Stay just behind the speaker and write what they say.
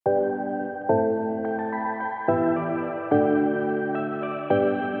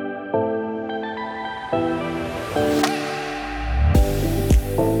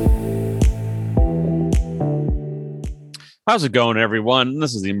How's it going, everyone?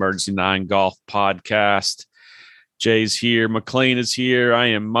 This is the Emergency 9 Golf Podcast. Jay's here. McLean is here. I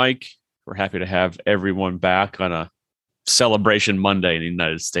am Mike. We're happy to have everyone back on a celebration Monday in the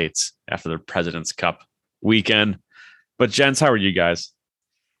United States after the President's Cup weekend. But, gents, how are you guys?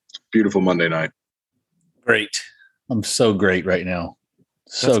 Beautiful Monday night. Great. I'm so great right now.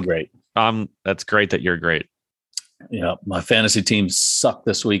 Great. That's great that you're great. Yeah, my fantasy team sucked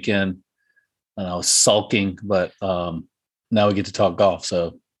this weekend, and I was sulking, but now we get to talk golf.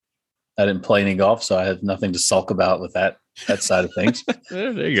 So I didn't play any golf, so I have nothing to sulk about with that side of things.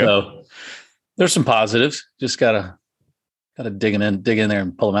 There you go. So there's some positives. Just gotta dig in there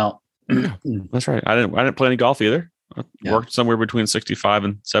and pull them out. Yeah, that's right. I didn't play any golf either. I worked somewhere between 65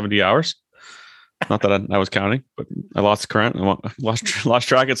 and 70 hours. Not that I was counting, but I lost count. I lost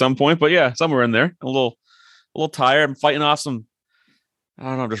track at some point. But yeah, somewhere in there. A little tired. I'm fighting off some, I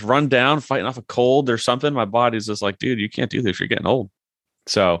don't know, just run down, fighting off a cold or something. My body's just like, dude, you can't do this. You're getting old.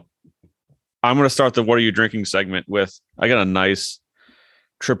 So I'm going to start the What Are You Drinking segment with, I got a nice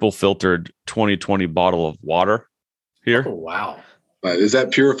triple filtered 2020 bottle of water here. Oh, wow. Is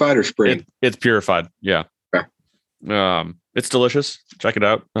that purified or spring? It's purified. Yeah. Okay. It's delicious. Check it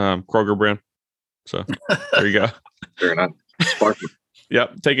out. Kroger brand. So there you go. Fair enough. Sparkling.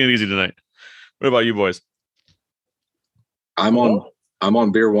 Yep. Taking it easy tonight. What about you boys? I'm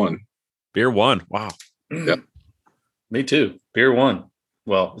on beer one. Beer one. Wow. Yep. Me too. Beer one.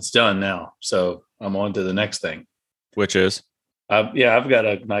 Well, it's done now. So I'm on to the next thing. Which is? I've got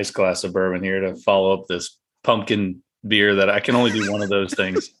a nice glass of bourbon here to follow up this pumpkin beer that I can only do one of those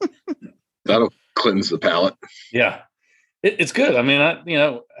things. That'll cleanse the palate. Yeah. It's good. I mean,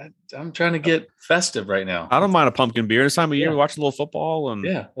 I'm trying to get festive right now. I don't mind a pumpkin beer. This time of year, we watch a little football and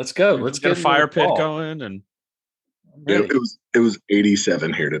let's go. Let's get a fire pit going. And it was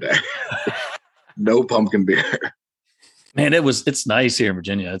 87 here today. No pumpkin beer. Man, it's nice here in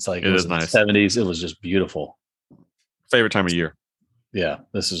Virginia. It's like it is nice. 70s. It was just beautiful. Favorite time of year. Yeah,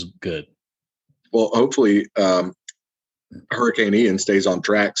 this is good. Well, hopefully Hurricane Ian stays on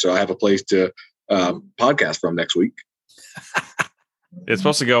track, so I have a place to podcast from next week. It's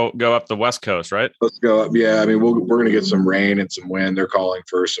supposed to go up the West Coast, right? Let's go up. Yeah, I mean, we're going to get some rain and some wind. They're calling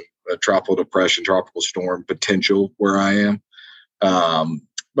for some tropical depression, tropical storm potential where I am.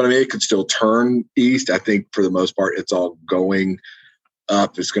 But I mean, it could still turn east. I think for the most part, it's all going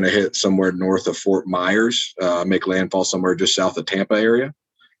up. It's going to hit somewhere north of Fort Myers, make landfall somewhere just south of Tampa area.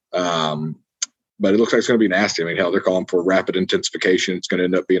 But it looks like it's going to be nasty. I mean, hell, they're calling for rapid intensification. It's going to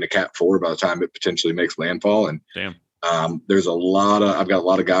end up being a Cat 4 by the time it potentially makes landfall. And damn. I've got a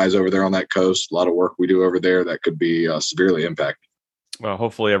lot of guys over there on that coast, a lot of work we do over there that could be severely impacted. Well,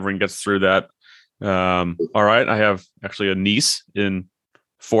 hopefully everyone gets through that. All right. I have actually a niece in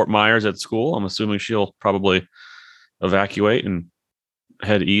Fort Myers at school. I'm assuming she'll probably evacuate and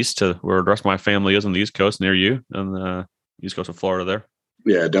head east to where the rest of my family is on the East Coast, near you, on the East Coast of Florida there.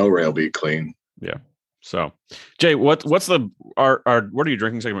 Yeah, Delray will be clean. Yeah. So, Jay, what's our what are you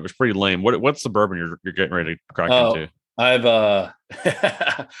drinking segment? It was pretty lame. What's the bourbon you're getting ready to crack into? I've got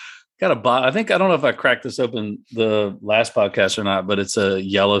a bottle. I don't know if I cracked this open the last podcast or not, but it's a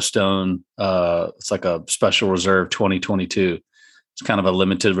Yellowstone. It's like a special reserve 2022. It's kind of a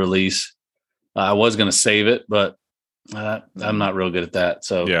limited release. I was going to save it, but I'm not real good at that.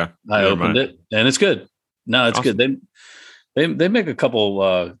 So yeah, I opened it and it's good. No, it's awesome. Good. They make a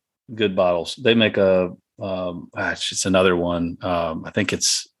couple good bottles. They make it's another one. I think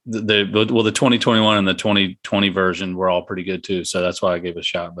it's the 2021 and the 2020 version were all pretty good too. So that's why I gave it a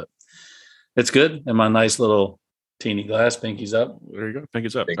shot, but it's good. And my nice little teeny glass, pinkies up. There you go.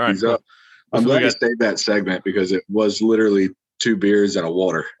 Pinkies up. Pinkies up. I'm glad to save that segment because it was literally 2 beers and a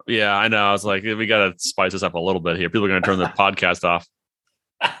water. Yeah, I know. I was like, we got to spice this up a little bit here. People are going to turn their podcast off.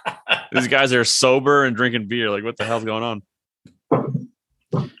 These guys are sober and drinking beer. Like, what the hell's going on?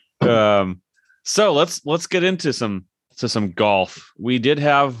 So let's get into some golf. We did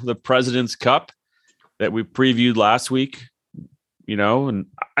have the President's Cup that we previewed last week, and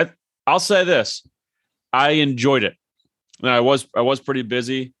I'll say this. I enjoyed it. And I was pretty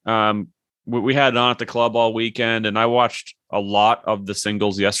busy. We had it on at the club all weekend, and I watched a lot of the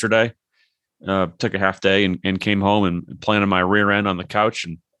singles yesterday. Took a half day and came home and planted my rear end on the couch.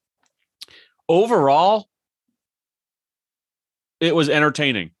 And overall, it was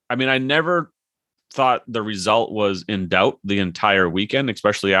entertaining. I mean, I never thought the result was in doubt the entire weekend,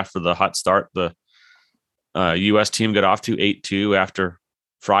 especially after the hot start. The U.S. team got off to 8-2 after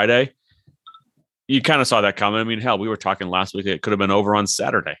Friday. You kind of saw that coming. I mean, hell, we were talking last week. It could have been over on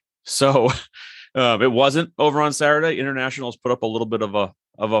Saturday. So it wasn't over on Saturday. Internationals put up a little bit of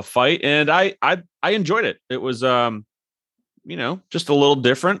a fight, and I enjoyed it. It was just a little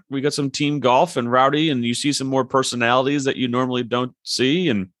different. We got some team golf and rowdy, and you see some more personalities that you normally don't see.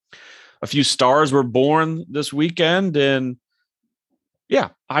 And a few stars were born this weekend. And yeah,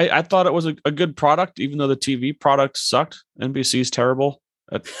 I thought it was a good product, even though the TV product sucked. NBC's terrible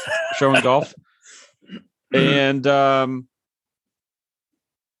at showing golf. And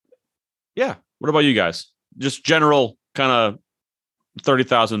yeah, what about you guys? Just general kind of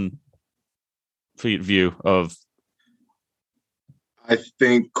 30,000 feet view of. I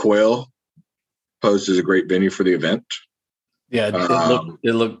think Quail Post is a great venue for the event. Yeah,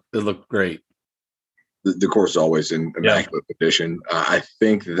 it looked great. The course is always in immaculate condition. I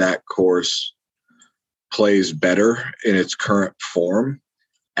think that course plays better in its current form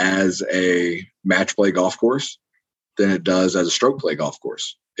as a match play golf course than it does as a stroke play golf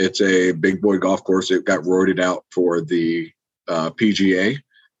course. It's a big boy golf course. It got roided out for the PGA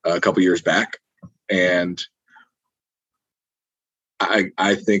a couple years back. And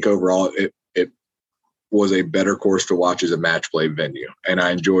I think overall it was a better course to watch as a match play venue. And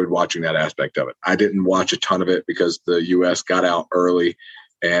I enjoyed watching that aspect of it. I didn't watch a ton of it because the U.S. got out early,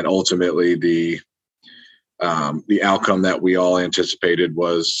 and ultimately the outcome that we all anticipated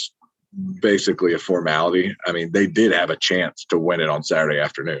was basically a formality. I mean, they did have a chance to win it on Saturday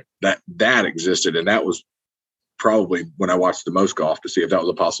afternoon. That existed, and that was probably when I watched the most golf to see if that was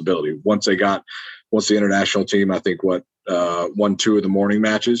a possibility. Once the international team, I think won 2 of the morning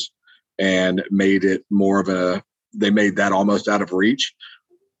matches and made it more of they made that almost out of reach.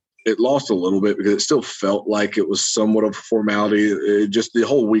 It lost a little bit because it still felt like it was somewhat of a formality. Just the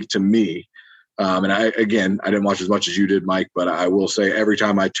whole week to me. And I didn't watch as much as you did, Mike, but I will say every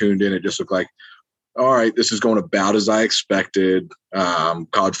time I tuned in, it just looked like, all right, this is going about as I expected.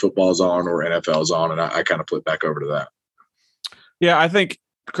 College football's on or NFL's on, and I kind of flipped back over to that. Yeah, I think,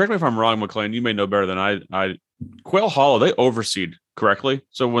 correct me if I'm wrong, McLean, you may know better than I. Quail Hollow, they overseed correctly.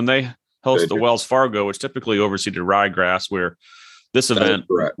 So when they host the Wells Fargo, which typically overseeded Ryegrass, where this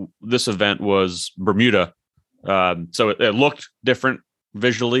event was Bermuda. So it looked different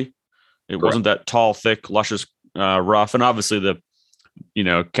visually. It wasn't that tall, thick, luscious rough. And obviously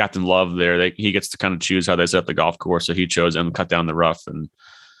Captain Love there, he gets to kind of choose how they set up the golf course. So he chose and cut down the rough and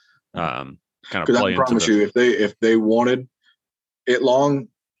kind of play. I promise you, if they wanted it long,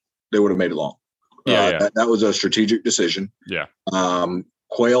 they would have made it long. That was a strategic decision. Yeah.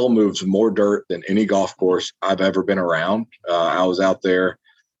 Quail moves more dirt than any golf course I've ever been around. I was out there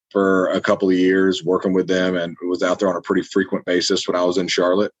for a couple of years working with them and was out there on a pretty frequent basis when I was in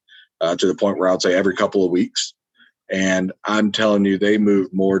Charlotte, to the point where I would say every couple of weeks. And I'm telling you, they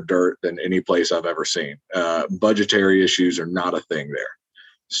move more dirt than any place I've ever seen. Budgetary issues are not a thing there.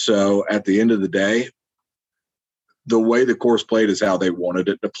 So at the end of the day, the way the course played is how they wanted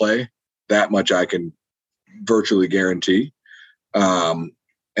it to play. That much I can virtually guarantee.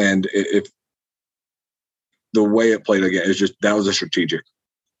 And if the way it played again is that was a strategic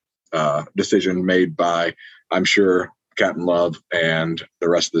decision made by, I'm sure, Captain Love and the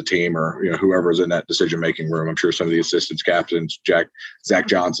rest of the team, or whoever's in that decision-making room. I'm sure some of the assistants, captains, Jack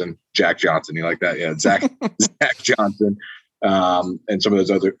Johnson, you like that? Yeah, Zach Johnson, and some of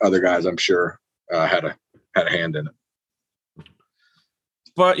those other guys, I'm sure, had a hand in it.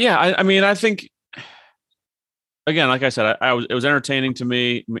 But yeah, I think, again, like I said, it was entertaining to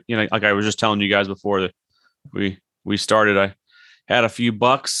me. Like I was just telling you guys before that we started, I had a few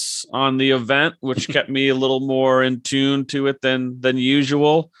bucks on the event, which kept me a little more in tune to it than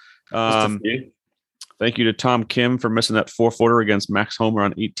usual. Thank you to Tom Kim for missing that 4-footer against Max Homer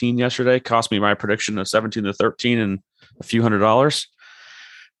on 18 yesterday. Cost me my prediction of 17-13 and a few $100s.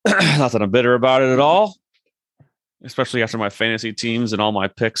 Not that I'm bitter about it at all, especially after my fantasy teams and all my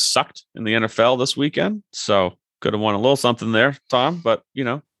picks sucked in the NFL this weekend. So could have won a little something there, Tom, but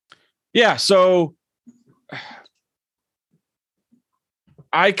yeah. So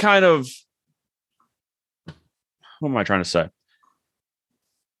I kind of, what am I trying to say?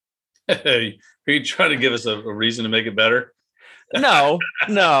 Are you trying to give us a reason to make it better? No.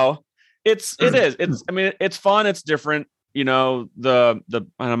 It is. It's fun. It's different. I'm not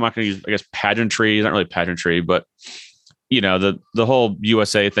going to use, I guess, pageantry. It's not really pageantry, but the whole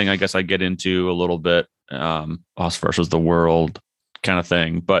USA thing, I guess I get into a little bit, us versus the world kind of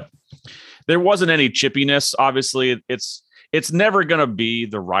thing, but there wasn't any chippiness. Obviously it's never going to be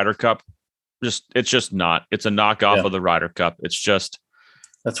the Ryder Cup. It's just not. It's a knockoff of the Ryder Cup. It's just,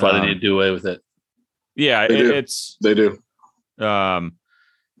 that's why they need to do away with it. Yeah, they do. It's a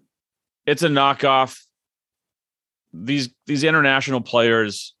knockoff. These international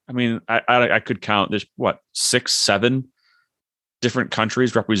players. I mean, I could count. There's 6, 7 different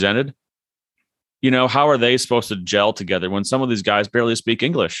countries represented. how are they supposed to gel together when some of these guys barely speak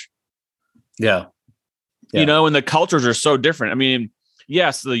English? Yeah. And the cultures are so different. I mean,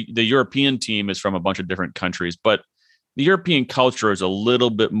 yes, the European team is from a bunch of different countries, but the European culture is a little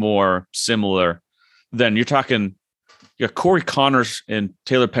bit more similar than you're talking. You got Corey Connors and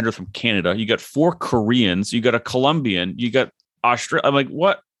Taylor Pendrith from Canada. You got 4 Koreans. You got a Colombian. You got Australia. I'm like,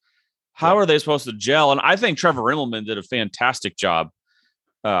 what? How are they supposed to gel? And I think Trevor Immelman did a fantastic job.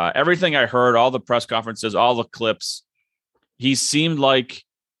 Everything I heard, all the press conferences, all the clips, he seemed like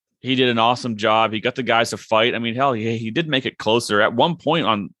he did an awesome job. He got the guys to fight. I mean, hell, he did make it closer. At one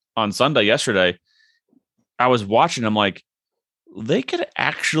point on Sunday yesterday, I was watching him like, they could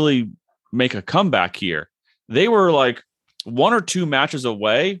actually make a comeback here. They were like 1 or 2 matches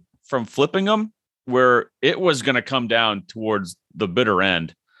away from flipping them where it was going to come down towards the bitter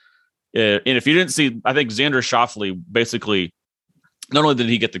end. And if you didn't see, I think Xander Schauffele basically, not only did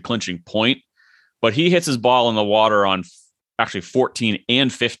he get the clinching point, but he hits his ball in the water on actually 14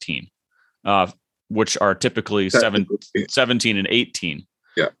 and 15, which are typically 17 and 18.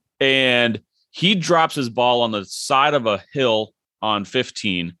 Yeah. And he drops his ball on the side of a hill on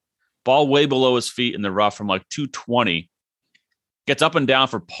 15, ball way below his feet in the rough from like 220, gets up and down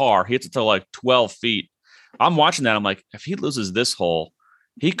for par. He hits it to like 12 feet. I'm watching that. I'm like, if he loses this hole,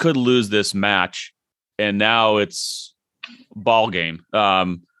 he could lose this match. And now it's ball game.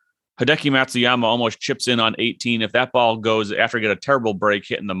 Hideki Matsuyama almost chips in on 18. If that ball goes after he get a terrible break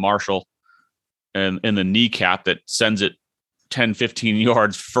hitting the Marshall and in the kneecap that sends it 10, 15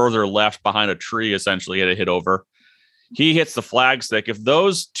 yards further left behind a tree, essentially had a hit over. He hits the flag stick. If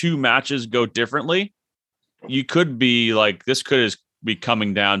those 2 matches go differently, you could be like, this could be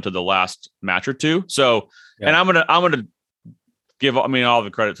coming down to the last match or 2. So, yeah. And I'm gonna give, all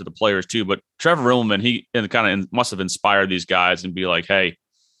the credit to the players too, but Trevor Immelman, he kind of must have inspired these guys and be like, hey,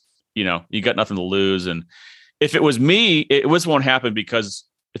 you got nothing to lose. And if it was me, this won't happen, because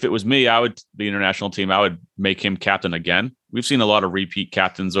if it was me, the international team, I would make him captain again. We've seen a lot of repeat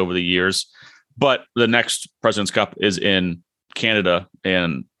captains over the years, but the next President's Cup is in Canada,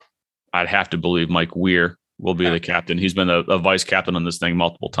 and I'd have to believe Mike Weir will be the captain. He's been a vice captain on this thing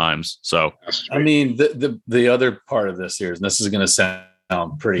multiple times. So, I mean, the other part of this here, and this is going to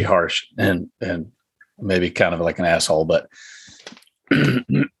sound pretty harsh and maybe kind of like an asshole, but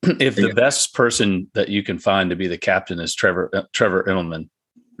if the best person that you can find to be the captain is Trevor Immelman,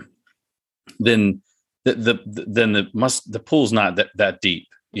 then the pool's not that deep,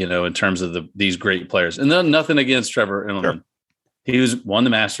 in terms of these great players. And then nothing against Trevor Immelman. Sure. He won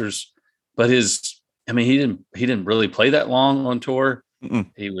the Masters, but he didn't really play that long on tour.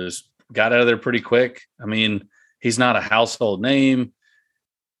 Mm-mm. He got out of there pretty quick. I mean, he's not a household name.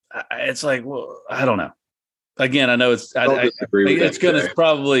 It's like, well, I don't know. Again, I know it's going to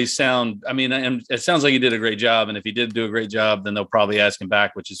probably sound, it sounds like he did a great job. And if he did do a great job, then they'll probably ask him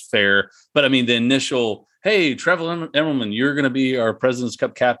back, which is fair. But the initial, hey, Trevor Immelman, you're going to be our President's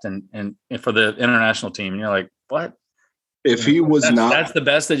Cup captain and for the international team. And you're like, what? If he was that's the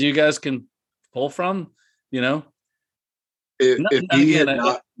best that you guys can pull from, If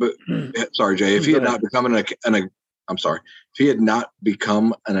he had not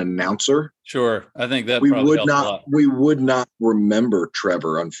become an announcer, sure, I think that we would not remember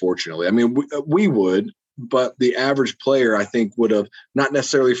Trevor, unfortunately. I mean, we would, but the average player, I think, would have not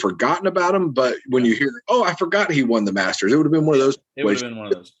necessarily forgotten about him. But when you hear, oh, I forgot he won the Masters, it would have been one of those. It would have been one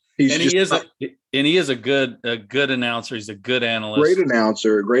of those. He is a good announcer. He's a good analyst. Great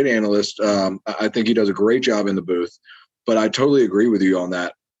announcer, great analyst. I think he does a great job in the booth. But I totally agree with you on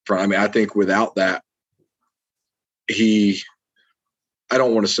that. I think without that, I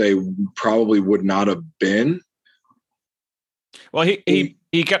don't want to say probably would not have been. Well, he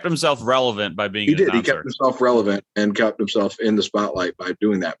kept himself relevant by being. He did. He kept himself relevant and kept himself in the spotlight by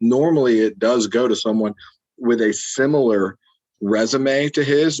doing that. Normally, it does go to someone with a similar resume to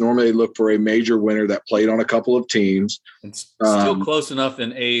his. Normally, they look for a major winner that played on a couple of teams. It's still close enough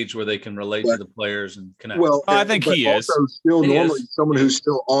in age where they can relate to the players and connect. Well, I think he is still normally someone who's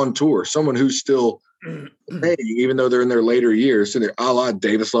still on tour, someone who's still playing, even though they're in their later years. So they're a la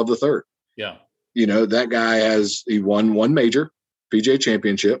Davis Love III. Yeah, that guy he won one major PGA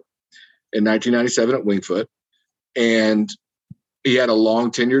Championship in 1997 at Winged Foot, and he had a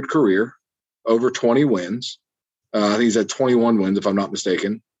long tenured career, over 20 wins. I think he's had 21 wins, if I'm not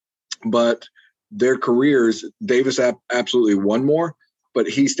mistaken. But their careers, Davis absolutely won more, but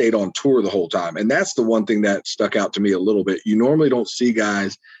he stayed on tour the whole time. And that's the one thing that stuck out to me a little bit. You normally don't see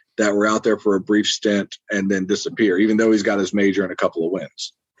guys that were out there for a brief stint and then disappear, even though he's got his major and a couple of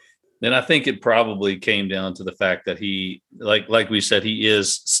wins. And I think it probably came down to the fact that he, like we said, he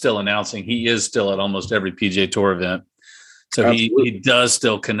is still announcing. He is still at almost every PGA Tour event. So he does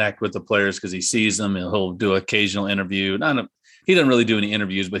still connect with the players because he sees them and he'll do an occasional interview. He doesn't really do any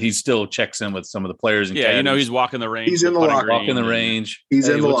interviews, but he still checks in with some of the players. And caddies. He's walking the range. He's in the walking the range. He's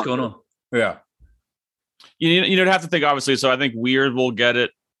in the what's going on? Yeah. You'd have to think, obviously. So I think Weird will get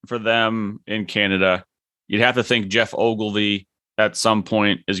it for them in Canada. You'd have to think Jeff Ogilvy at some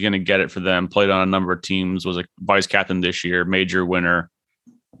point is going to get it for them. Played on a number of teams, was a vice captain this year, major winner.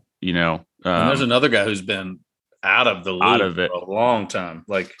 And there's another guy who's been out of the league for a long time,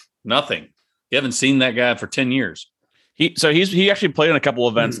 like nothing. You haven't seen that guy for 10 years. He actually played in a couple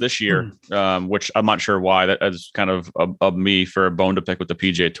events this year, which I'm not sure why. That is kind of me for a bone to pick with the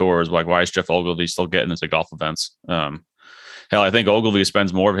PGA Tour. Is like, why is Jeff Ogilvy still getting into golf events? Hell, I think Ogilvy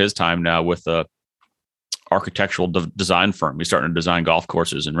spends more of his time now with the architectural design firm. He's starting to design golf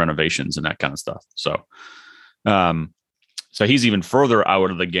courses and renovations and that kind of stuff. So he's even further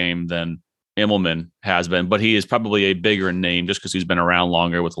out of the game than Immelman has been, but he is probably a bigger name just because he's been around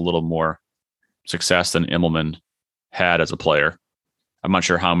longer with a little more success than Immelman had as a player. I'm not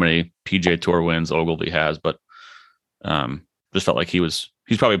sure how many PGA Tour wins Ogilvy has, but just felt like he's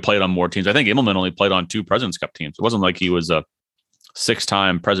probably played on more teams. I think Immelman only played on 2 President's Cup teams. It wasn't like he was a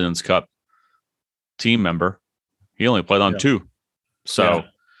 6-time President's Cup team member. He only played on 2. So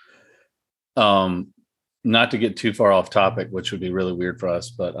not to get too far off topic, which would be really weird for us,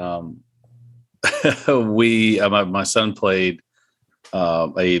 but my son played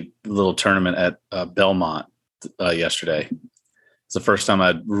a little tournament at Belmont yesterday. It's the first time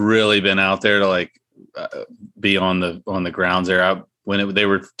I'd really been out there to be on the grounds there. When they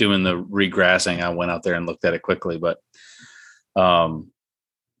were doing the regrassing, I went out there and looked at it quickly, but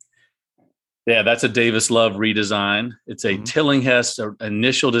that's a Davis Love redesign. It's a Tillinghast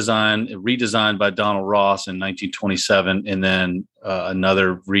initial design, redesigned by Donald Ross in 1927, and then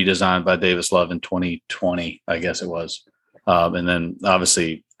another redesign by Davis Love in 2020, I guess it was. And then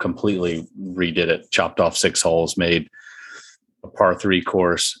obviously completely redid it, chopped off 6 holes, made a par 3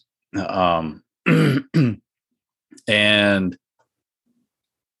 course. And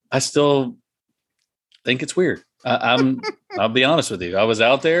I still think it's weird. I'll be honest with you. I was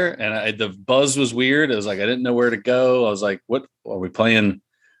out there and the buzz was weird. It was like, I didn't know where to go. I was like, what are we playing?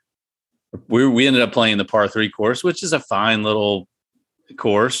 We ended up playing the par 3 course, which is a fine little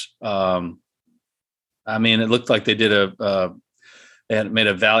course. It looked like they did they had made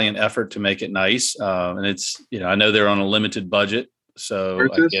a valiant effort to make it nice. And it's, I know they're on a limited budget, so I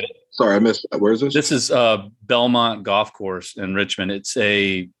get it. Sorry, I missed. Where is this? This is Belmont Golf Course in Richmond. It's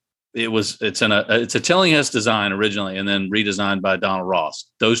a Tillinghast design originally, and then redesigned by Donald Ross.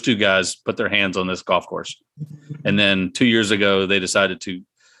 Those 2 guys put their hands on this golf course, and then 2 years ago they decided to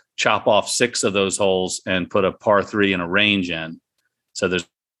chop off 6 of those holes and put a par 3 and a range in. So there's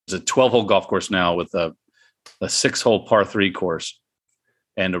a 12-hole golf course now with a 6-hole par 3 course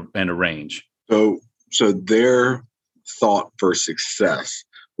and a range. So their thought for success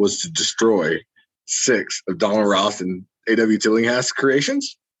was to destroy 6 of Donald Ross and A.W. Tillinghast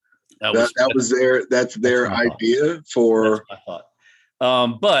creations. That's their idea for. That's what I thought.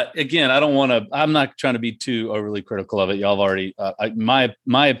 But again, I'm not trying to be too overly critical of it. Y'all have already,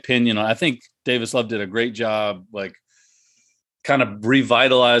 my opinion I think Davis Love did a great job, kind of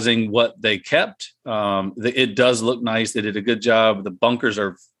revitalizing what they kept. It does look nice. They did a good job. The bunkers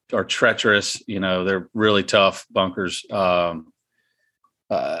are treacherous. They're really tough bunkers. The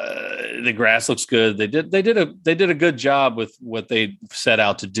grass looks good. They did a good job with what they set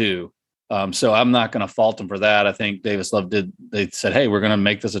out to do. So I'm not going to fault them for that. I think Davis Love they said, hey, we're going to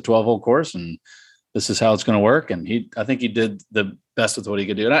make this a 12-hole course and this is how it's going to work. And I think he did the best with what he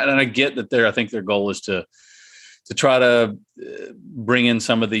could do. And I get that I think their goal is to try to bring in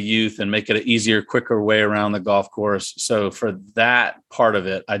some of the youth and make it an easier, quicker way around the golf course. So for that part of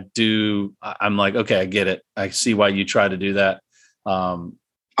it, I'm like, okay, I get it. I see why you try to do that.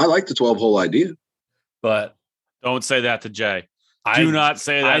 I like the 12-hole idea, but don't say that to Jay. Do not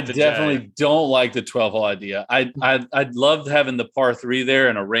say that to Jay. I definitely don't like the 12-hole idea. I'd love having the par 3 there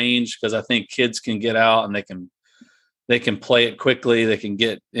and a range, because I think kids can get out and they can play it quickly. They can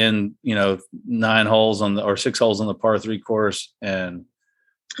get in, 9 holes or 6 holes on the par 3 course and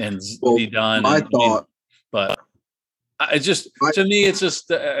be done. But to me, it's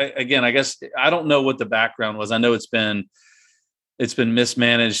just, again, I guess I don't know what the background was. I know it's been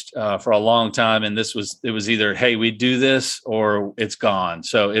mismanaged for a long time. And it was either, hey, we do this or it's gone.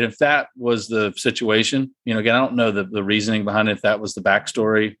 So if that was the situation, again, I don't know the reasoning behind it. If that was the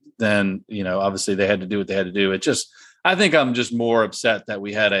backstory, then, obviously they had to do what they had to do. I think I'm just more upset that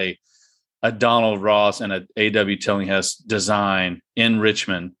we had a Donald Ross and a A.W. Tillinghast design in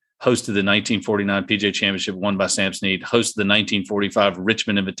Richmond, hosted the 1949 PGA Championship won by Sam Snead, hosted the 1945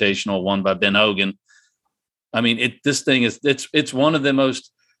 Richmond Invitational won by Ben Hogan. I mean, this thing is it's one of the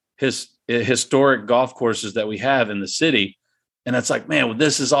most historic golf courses that we have in the city. And it's like, man,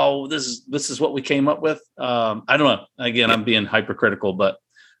 this is what we came up with. I don't know. Again, I'm being hypercritical, but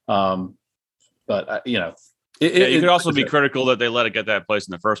you know, you could also be critical that they let it get that place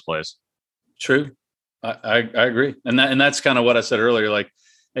in the first place. True. I agree. And that's kind of what I said earlier. Like,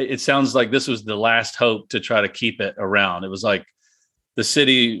 it sounds like this was the last hope to try to keep it around. It was like the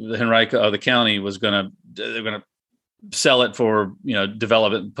city, the Henrico, the county they're going to sell it for, you know,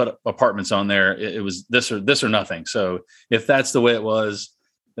 develop it and put apartments on there. It was this or nothing. So if that's the way it was,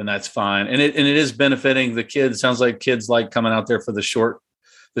 then that's fine. And it is benefiting the kids. It sounds like kids like coming out there for the short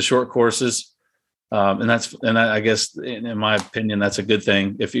courses. And I guess in my opinion, that's a good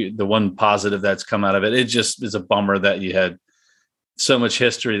thing. The one positive that's come out of it, it just is a bummer that you had so much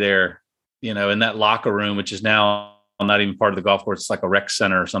history there, you know, in that locker room, which is now not even part of the golf course. It's like a rec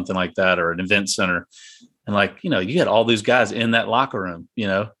center or something like that, or an event center. And like, you know, you had all these guys in that locker room, you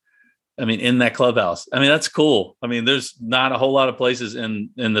know, I mean, in that clubhouse. I mean, that's cool. I mean, there's not a whole lot of places in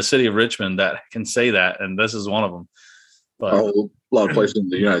the city of Richmond that can say that. And this is one of them. But a lot of places in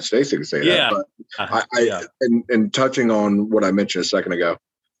the United States that can say that. But and touching on what I mentioned a second ago,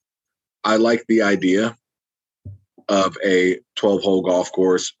 I like the idea of a 12-hole golf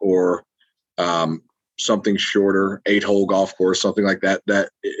course or something shorter, 8-hole golf course, something like that. That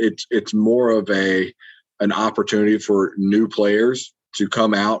it's more of an opportunity for new players to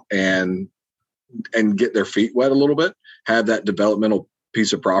come out and get their feet wet a little bit, have that developmental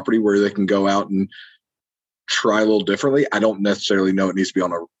piece of property where they can go out and try a little differently. I don't necessarily know it needs to be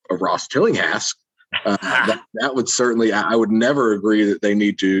on a Ross Tillinghast. That would certainly, I would never agree that they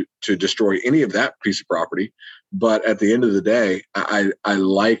need to destroy any of that piece of property. But at the end of the day, I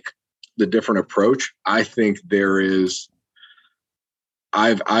like the different approach. I think there is,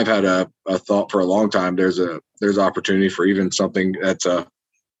 I've had a thought for a long time. There's opportunity for even something that's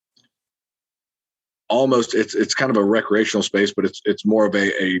almost, it's kind of a recreational space, but it's more of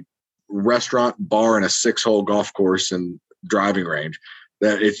a restaurant, bar, and a 6-hole golf course and driving range.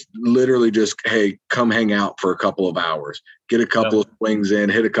 That it's literally just, hey, come hang out for a couple of hours, get a couple of swings in,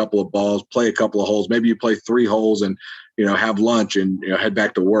 hit a couple of balls, play a couple of holes. Maybe you play 3 holes and, you know, have lunch and, you know, head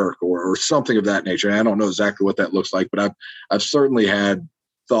back to work or something of that nature. And I don't know exactly what that looks like, but I've certainly had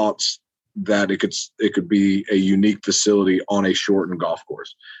thoughts that it could be a unique facility on a shortened golf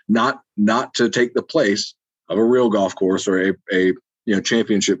course, not to take the place of a real golf course or a you know,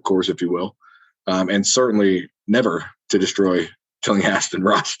 championship course, if you will, and certainly never to destroy Tillinghast and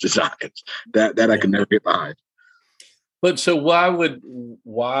Ross designs. That I could never get behind. But so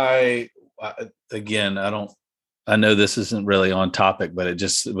why again, I know this isn't really on topic, but it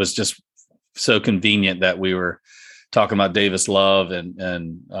was just so convenient that we were talking about Davis Love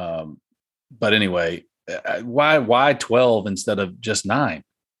and but anyway, why 12 instead of just 9?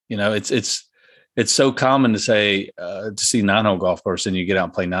 You know, it's so common to say to see 9-hole golf course and you get out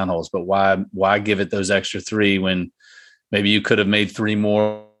and play 9 holes, but why give it those extra 3 when maybe you could have made 3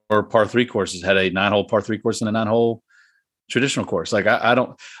 more par 3 courses, had a 9-hole par 3 course and a 9-hole traditional course. Like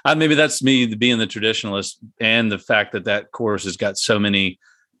maybe that's me being the traditionalist, and the fact that course has got so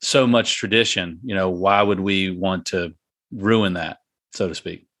much tradition. You know, why would we want to ruin that, so to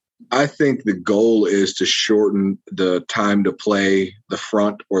speak? I think the goal is to shorten the time to play the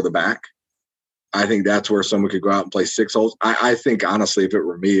front or the back. I think that's where someone could go out and play 6 holes. I think honestly, if it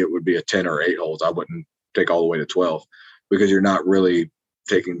were me, it would be a 10 or 8 holes. I wouldn't take all the way to 12 because you're not really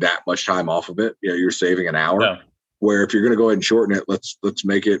taking that much time off of it. You know, you're saving an hour. Yeah. Where if you're going to go ahead and shorten it, let's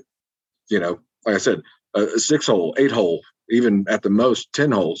make it, you know, like I said, a 6-hole, 8-hole, even at the most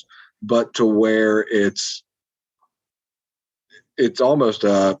 10 holes, but to where it's almost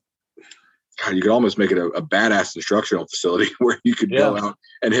you could almost make it a badass instructional facility where you could go out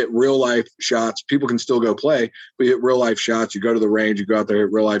and hit real life shots. People can still go play, but you hit real life shots. You go to the range, you go out there,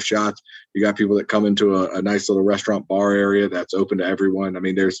 hit real life shots. You got people that come into a nice little restaurant bar area that's open to everyone. I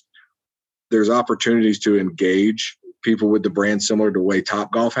mean, there's opportunities to engage people with the brand similar to the way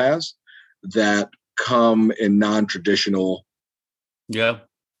Topgolf has that come in non-traditional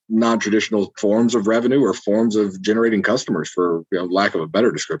forms of revenue or forms of generating customers, for lack of a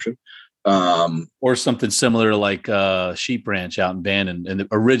better description. Or something similar to like Sheep Ranch out in Bandon, and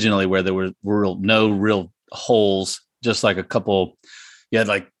originally where there were no real holes, just like a couple, you had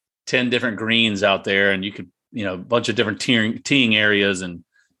like 10 different greens out there, and you could, a bunch of different teeing areas, and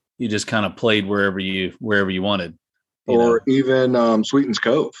you just kind of played wherever you wanted. Or even Sweetens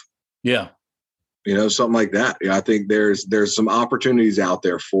Cove. Yeah. Something like that. I think there's some opportunities out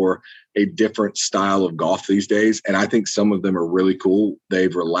there for a different style of golf these days. And I think some of them are really cool.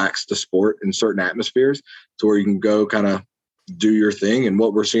 They've relaxed the sport in certain atmospheres to where you can go kind of do your thing. And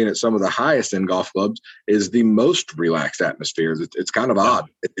what we're seeing at some of the highest end golf clubs is the most relaxed atmospheres. It's kind of odd.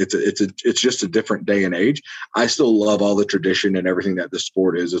 It's just a different day and age. I still love all the tradition and everything that the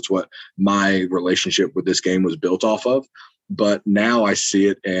sport is. It's what my relationship with this game was built off of. But now I see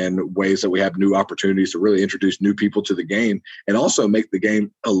it in ways that we have new opportunities to really introduce new people to the game and also make the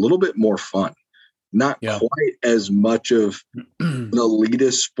game a little bit more fun. Not quite as much of an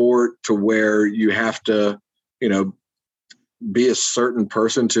elitist sport to where you have to, be a certain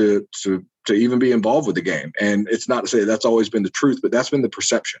person to even be involved with the game. And it's not to say that's always been the truth, but that's been the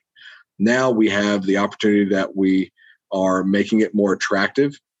perception. Now we have the opportunity that we are making it more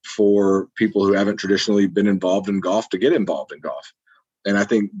attractive for people who haven't traditionally been involved in golf to get involved in golf. And I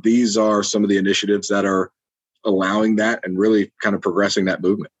think these are some of the initiatives that are allowing that and really kind of progressing that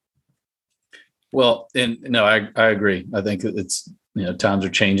movement. Well, and no, I agree. I think it's, times are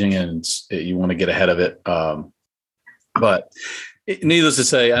changing and you want to get ahead of it. But needless to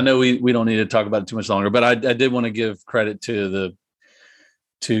say, I know we don't need to talk about it too much longer, but I did want to give credit to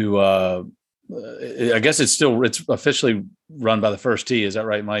I guess it's officially run by the First Tee. Is that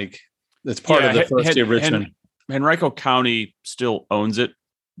right, Mike? It's part of the First Tee of Richmond. Henrico County still owns it.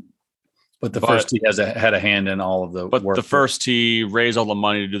 But the First Tee had a hand in all of the work. But the First Tee raised all the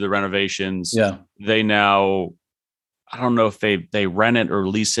money to do the renovations. Yeah. They now, I don't know if they rent it or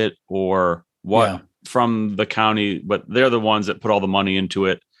lease it or what from the county, but they're the ones that put all the money into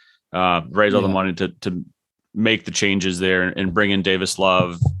it, raise all the money to make the changes there and bring in Davis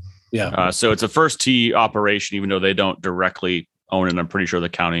Love. Yeah. So it's a First Tee operation, even though they don't directly own it. I'm pretty sure the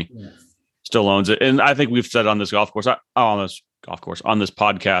county still owns it. And I think we've said on this podcast,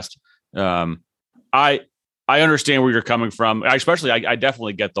 I understand where you're coming from. I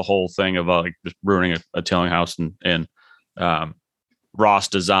definitely get the whole thing of like just ruining a tailing house and Ross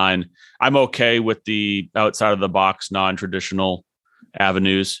design. I'm okay with the outside of the box, non-traditional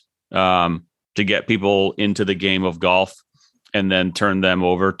avenues to get people into the game of golf and then turn them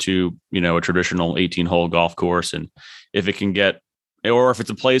over to, a traditional 18-hole golf course. And if it can or if it's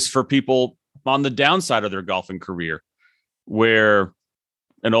a place for people on the downside of their golfing career where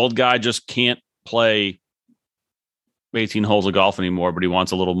an old guy just can't play 18 holes of golf anymore, but he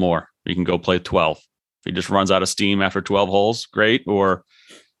wants a little more. He can go play 12. If he just runs out of steam after 12 holes, great. Or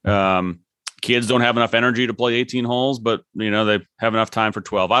kids don't have enough energy to play 18 holes, but they have enough time for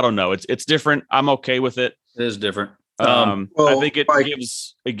 12. I don't know. It's different. I'm okay with it. It is different. I think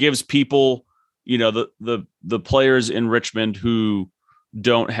it gives people, the players in Richmond who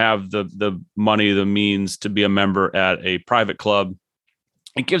don't have the money, the means to be a member at a private club.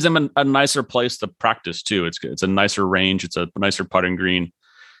 It gives them a nicer place to practice too. It's a nicer range. It's a nicer putting green.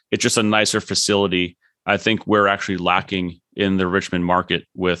 It's just a nicer facility. I think we're actually lacking in the Richmond market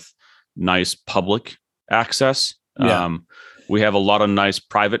with nice public access. Yeah. We have a lot of nice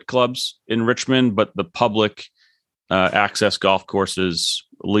private clubs in Richmond, but the public access golf courses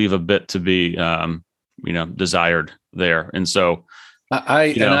leave a bit to be, desired there. And so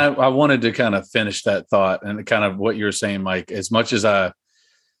I wanted to kind of finish that thought and kind of what you're saying, Mike, as much as I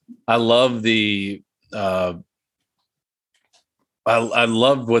love the, I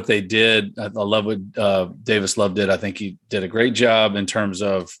love what they did. I love what Davis Love did. I think he did a great job in terms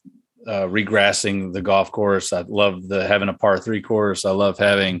of regrassing the golf course. I love having a par 3 course. I love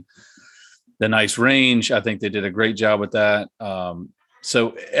having the nice range. I think they did a great job with that.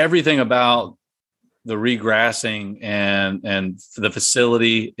 So everything about the regrassing and the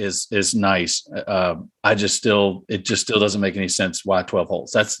facility is nice. It just still doesn't make any sense why 12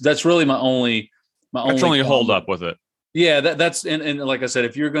 holes. That's really my only hold up with it. Yeah, that's and like I said,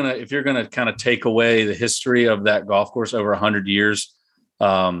 if you're gonna kind of take away the history of that golf course over 100 years,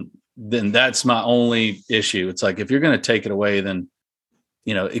 then that's my only issue. It's like if you're gonna take it away, then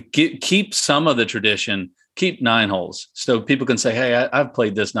keep some of the tradition. Keep 9 holes so people can say, "Hey, I've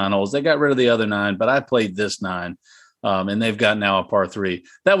played this 9 holes. They got rid of the other 9, but I played this 9." And they've got now a par 3.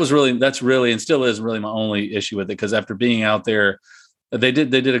 That's really and still is really my only issue with it, because after being out there, they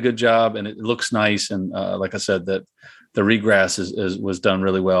did a good job and it looks nice. And like I said, that the regrass was done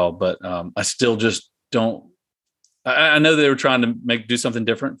really well, but I still just don't. I know they were trying to do something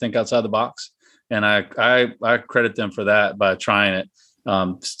different, think outside the box, and I credit them for that by trying it.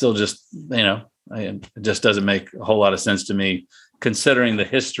 Still, just it just doesn't make a whole lot of sense to me, considering the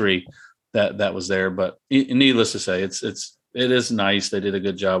history that was there. But needless to say, it is nice. They did a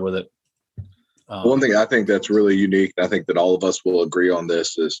good job with it. One thing I think that's really unique, and I think that all of us will agree on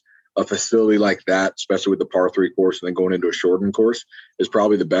this, is a facility like that, especially with the par 3 course and then going into a shortened course, is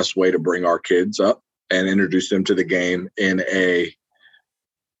probably the best way to bring our kids up and introduce them to the game in a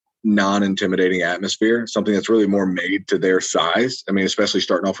non-intimidating atmosphere, something that's really more made to their size. I mean, especially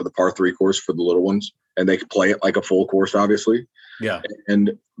starting off with a par 3 course for the little ones, and they can play it like a full course, obviously. Yeah.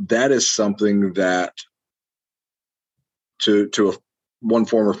 And that is something that to one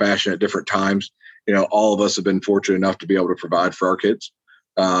form or fashion at different times, all of us have been fortunate enough to be able to provide for our kids.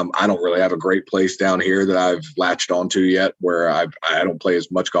 I don't really have a great place down here that I've latched onto yet where I don't play as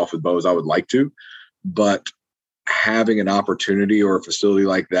much golf with Bo as I would like to, but having an opportunity or a facility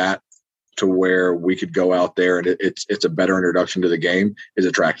like that to where we could go out there and it's a better introduction to the game is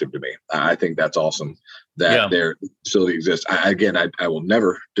attractive to me. I think that's awesome that their facility exists. I will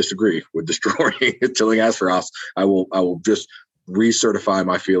never disagree with destroying Tilling As for us. I will just recertify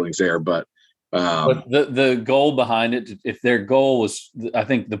my feelings there. But the goal behind it, if their goal was, I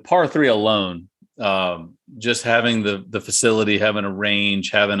think the par 3 alone, just having the facility, having a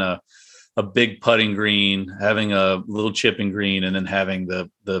range, having a big putting green, having a little chipping green, and then having the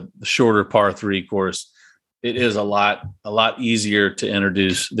shorter par 3 course, it is a lot easier to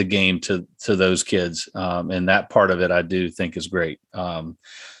introduce the game to those kids. And that part of it, I do think is great.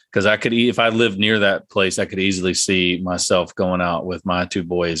 Because if I lived near that place, I could easily see myself going out with my 2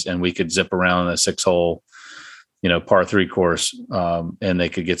 boys and we could zip around a 6-hole, par 3 course, and they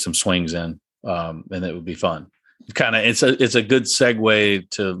could get some swings in, and it would be fun. It's a good segue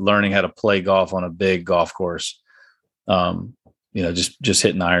to learning how to play golf on a big golf course. Just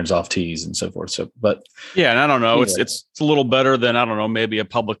hitting irons off tees and so forth. So, but yeah, and I don't know, anyway. It's a little better than, I don't know, maybe a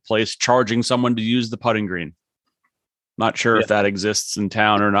public place charging someone to use the putting green. Not sure if that exists in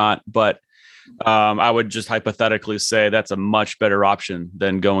town or not, but I would just hypothetically say that's a much better option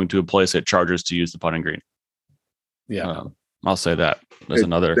than going to a place that charges to use the putting green. Yeah. I'll say that. There's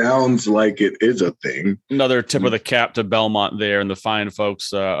another. Sounds like it is a thing. Another tip of the cap to Belmont there and the fine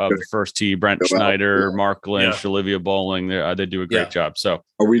folks of the First Tee, Brent Schneider, Mark Lynch, Olivia Bowling. They do a great job. So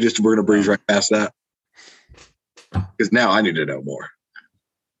we're going to breeze right past that? Because now I need to know more.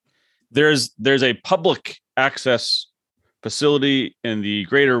 There's a public access facility in the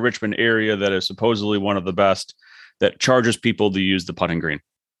greater Richmond area that is supposedly one of the best that charges people to use the putting green.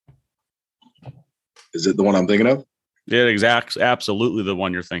 Is it the one I'm thinking of? It absolutely the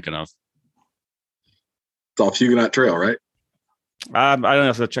one you're thinking of. It's off Huguenot Trail, right? I don't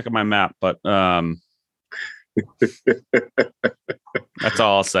have to check on my map, but that's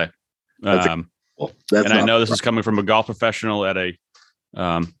all I'll say. And I know this is coming from a golf professional at a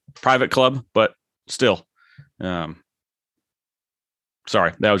private club, but still, sorry,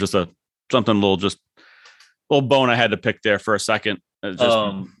 that was just a little bone I had to pick there for a second.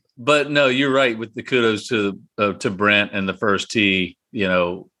 But no, you're right with the kudos to Brent and the First Tee,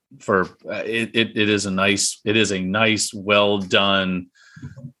 for it is a nice, well done,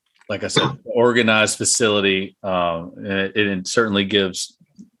 like I said, organized facility. It certainly gives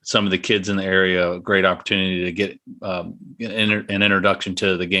some of the kids in the area a great opportunity to get an introduction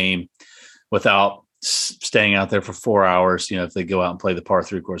to the game without staying out there for 4 hours. If they go out and play the par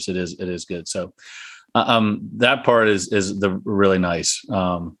 3 course, it is good. So that part is really nice.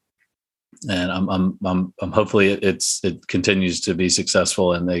 And I'm hopefully it continues to be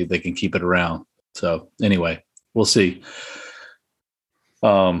successful and they can keep it around. So anyway, we'll see.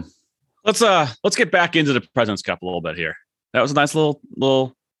 Let's get back into the President's Cup a little bit here. That was a nice little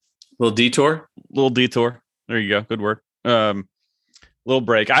detour. There you go. Good word. Little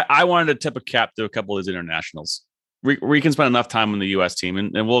break. I wanted to tip a cap to a couple of these internationals. We can spend enough time on the U.S. team,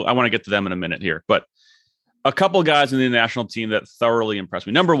 and I want to get to them in a minute here. But a couple of guys in the national team that thoroughly impressed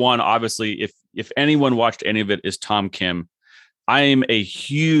me. Number one, obviously, if anyone watched any of it, is Tom Kim. I am a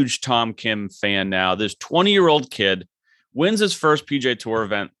huge Tom Kim fan now. This 20-year-old kid wins his first PGA Tour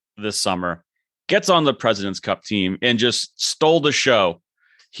event this summer, gets on the President's Cup team, and just stole the show.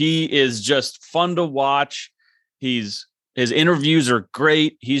 He is just fun to watch. His interviews are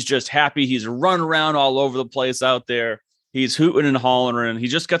great. He's just happy. He's run around all over the place out there. He's hooting and hollering. He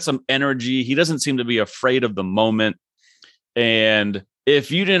just got some energy. He doesn't seem to be afraid of the moment. And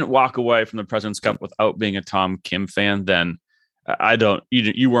if you didn't walk away from the President's Cup without being a Tom Kim fan, then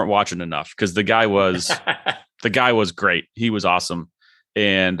you weren't watching enough, because the guy was great. He was awesome.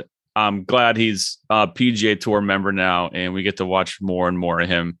 And I'm glad he's a PGA Tour member now, and we get to watch more and more of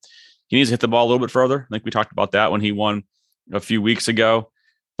him. He needs to hit the ball a little bit further. I think we talked about that when he won a few weeks ago,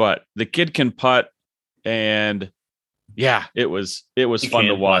 but the kid can putt, and yeah, it was fun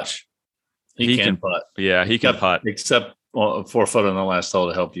to watch. He can putt. Yeah, he can putt. Except 4 foot on the last hole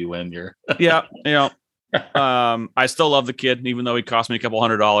to help you win your. Yeah, I still love the kid, even though he cost me a couple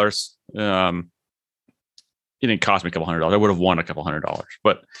 $100. He didn't cost me a couple $100. I would have won a couple $100.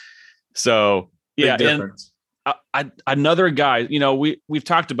 But so yeah, and another guy. You know, we've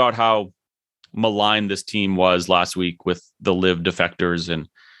talked about how maligned this team was last week with the live defectors, and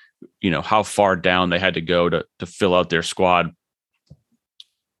you know how far down they had to go to fill out their squad.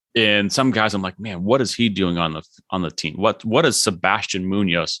 And some guys, I'm like, man, what is he doing on the team? What is Sebastian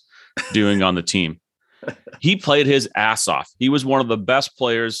Munoz doing on the team? He played his ass off. He was one of the best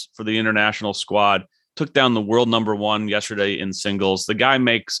players for the international squad. Took down the world number 1 yesterday in singles. The guy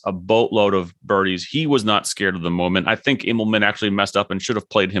makes a boatload of birdies. He was not scared of the moment. I think Immelman actually messed up and should have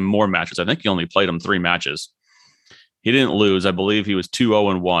played him more matches. I think he only played him 3 matches. He didn't lose. I believe he was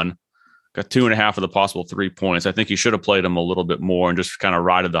 2-0-1. Got 2.5 of the possible 3 points. I think he should have played him a little bit more and just kind of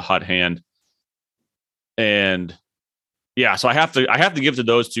rided the hot hand. And yeah, so I have to give to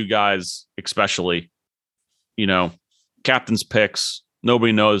those two guys, especially, you know, captain's picks.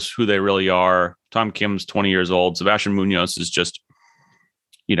 Nobody knows who they really are. Tom Kim's 20 years old. Sebastian Munoz is just,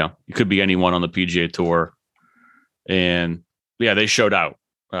 you know, it could be anyone on the PGA Tour. And yeah, they showed out.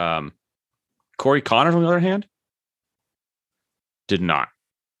 Corey Connors, on the other hand, did not.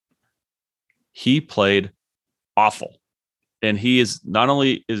 He played awful. And he is not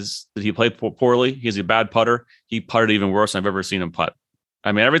only is that he played poorly, he's a bad putter. He putted even worse than I've ever seen him putt.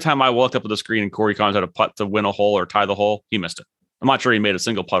 I mean, every time I walked up to the screen and Corey Connors had a putt to win a hole or tie the hole, he missed it. I'm not sure he made a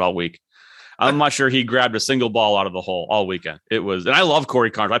single putt all week. I'm not sure he grabbed a single ball out of the hole all weekend. It was, and I love Corey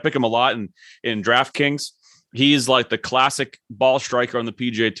Connors. I pick him a lot in DraftKings. He's like the classic ball striker on the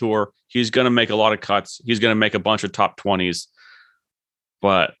PGA Tour. He's going to make a lot of cuts. He's going to make a bunch of top 20s.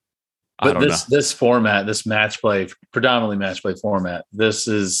 But I don't know. This format, this match play, predominantly match play format, this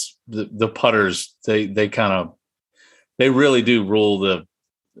is the putters. They really do rule the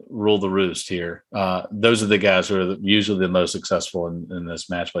roost here. Those are the guys who are usually the most successful in this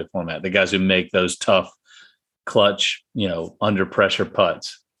match play format. The guys who make those tough clutch, you know, under pressure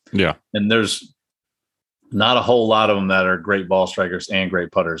putts. Yeah. And there's not a whole lot of them that are great ball strikers and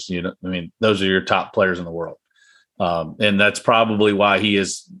great putters. You know, I mean, those are your top players in the world. And that's probably why he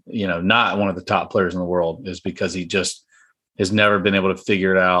is, you know, not one of the top players in the world, is because he just has never been able to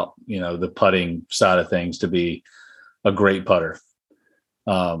figure it out, you know, the putting side of things to be a great putter.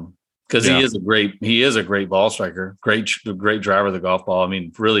 Because he is a great ball striker, great driver of the golf ball. I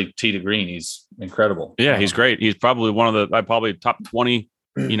mean, really, tee to green, he's incredible. Yeah, he's great. He's probably one of the probably top 20,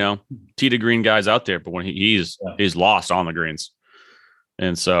 you know, tee to green guys out there. But when he's lost on the greens,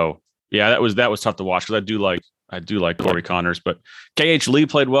 and so yeah, that was tough to watch because I do like Corey Connors, but KH Lee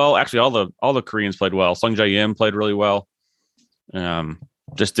played well. Actually, all the Koreans played well. Sung Jae Im played really well.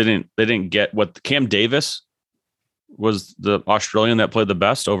 Just they didn't get what Cam Davis was the Australian that played the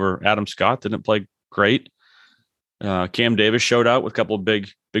best over Adam Scott. Didn't play great. Cam Davis showed out with a couple of big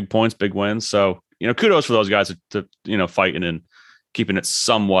points, big wins. So, you know, kudos for those guys to you know, fighting and keeping it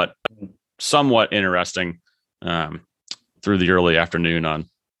somewhat interesting through the early afternoon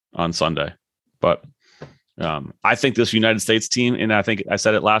on Sunday. But I think this United States team, and I think I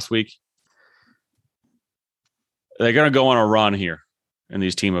said it last week, they're going to go on a run here in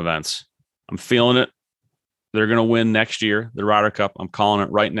these team events. I'm feeling it. They're going to win next year, the Ryder Cup. I'm calling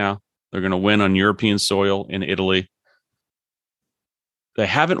it right now. They're going to win on European soil in Italy. They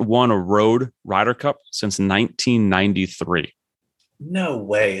haven't won a road Ryder Cup since 1993. No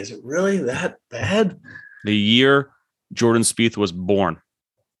way. Is it really that bad? The year Jordan Spieth was born.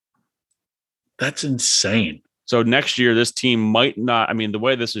 That's insane. So next year, this team might not. I mean, the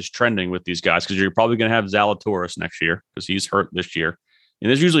way this is trending with these guys, because you're probably going to have Zalatoris next year because he's hurt this year. And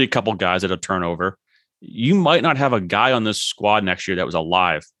there's usually a couple guys that have turnover. You might not have a guy on this squad next year that was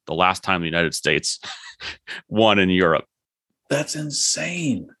alive the last time the United States won in Europe. That's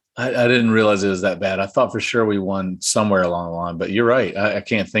insane. I didn't realize it was that bad. I thought for sure we won somewhere along the line, but you're right. I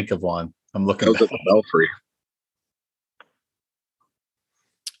can't think of one. I'm looking at the Belfry.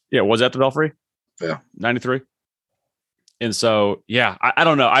 Yeah, was that the Belfry? Yeah. 93. And so, yeah, I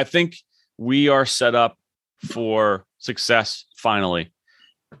don't know. I think we are set up for success finally.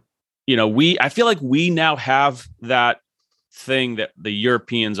 You know, I feel like we now have that thing that the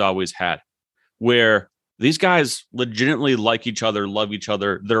Europeans always had, where these guys legitimately like each other, love each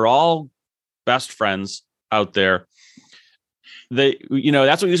other. They're all best friends out there. They, you know,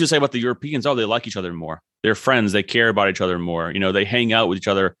 that's what we used to say about the Europeans. Oh, they like each other more. They're friends. They care about each other more. You know, they hang out with each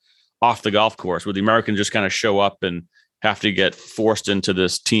other off the golf course, where the Americans just kind of show up and have to get forced into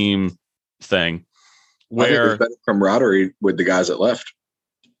this team thing. Where I think it was better camaraderie with the guys that left.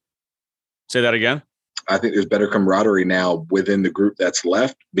 Say that again. I think there's better camaraderie now within the group that's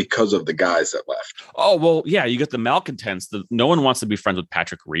left because of the guys that left. Oh, well, yeah, you get the malcontents. No one wants to be friends with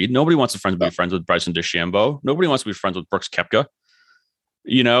Patrick Reed. Nobody wants to be friends with Bryson DeChambeau. Nobody wants to be friends with Brooks Koepka,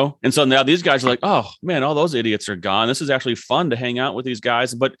 And so now these guys are like, oh, man, all those idiots are gone. This is actually fun to hang out with these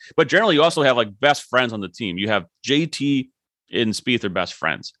guys. But generally, you also have like best friends on the team. You have JT and Spieth are best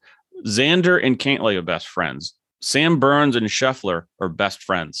friends. Xander and Cantlay are best friends. Sam Burns and Scheffler are best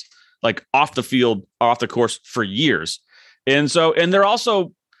friends, like off the field, off the course for years. And they're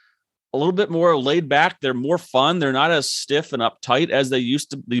also a little bit more laid back. They're more fun. They're not as stiff and uptight as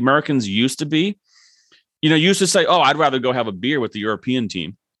the Americans used to be. Used to say, oh, I'd rather go have a beer with the European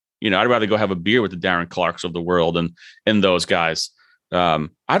team. I'd rather go have a beer with the Darren Clarks of the world and those guys. I'd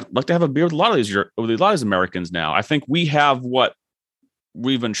like to have a beer with a lot of these Americans now. I think we have what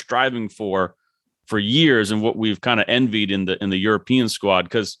we've been striving for years and what we've kind of envied in the European squad.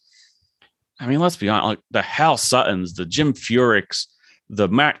 Because, I mean, let's be honest, like the Hal Suttons, the Jim Furyk's, the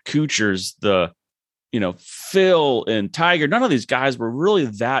Matt Kuchars, the Phil and Tiger, none of these guys were really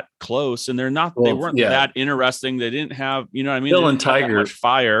that close, and they weren't that interesting. They didn't have, Phil and Tiger, much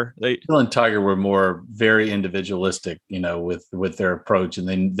fire. Phil and Tiger were more very individualistic, with their approach,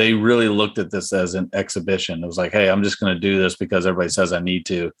 and they really looked at this as an exhibition. It was like, hey, I'm just going to do this because everybody says I need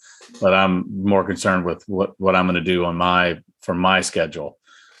to, but I'm more concerned with what I'm going to do for my schedule.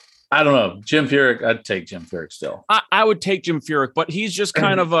 I don't know. Jim Furyk, I'd take Jim Furyk still. I would take Jim Furyk, but he's just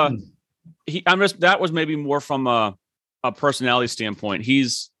kind of that was maybe more from a personality standpoint.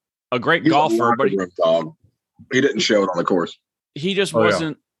 He's a great golfer, but he didn't show it on the course. He just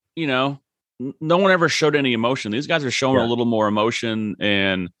wasn't, no one ever showed any emotion. These guys are showing a little more emotion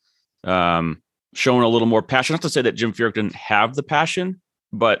and showing a little more passion. Not to say that Jim Furyk didn't have the passion,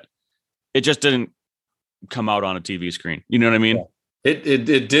 but it just didn't come out on a TV screen. You know what I mean? Yeah.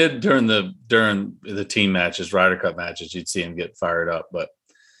 It did during the team matches, Ryder Cup matches. You'd see him get fired up,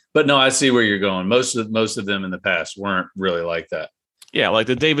 but no, I see where you're going. Most of them in the past weren't really like that. Yeah, like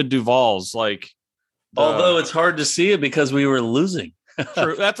the David Duvals, although it's hard to see it because we were losing.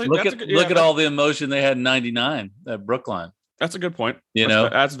 True. Look at all the emotion they had in '99 at Brookline. That's a good point.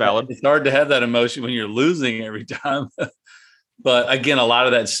 That's valid. It's hard to have that emotion when you're losing every time. But again, a lot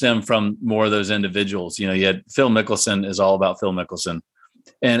of that stemmed from more of those individuals. You had Phil Mickelson is all about Phil Mickelson.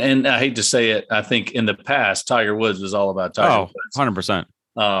 And I hate to say it, I think in the past, Tiger Woods was all about Tiger Woods. 100%.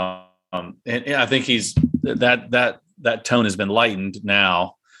 And I think he's that tone has been lightened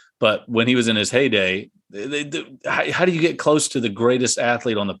now. But when he was in his heyday, how do you get close to the greatest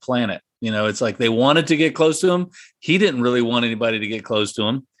athlete on the planet? It's like they wanted to get close to him. He didn't really want anybody to get close to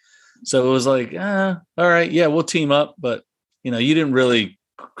him. So it was like, all right, yeah, we'll team up. But, you didn't really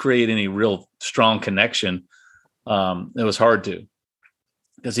create any real strong connection. It was hard to,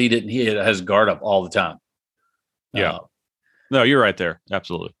 because he had his guard up all the time. Yeah. No, you're right there.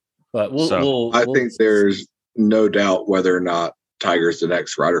 Absolutely. But I think there's no doubt whether or not Tiger's the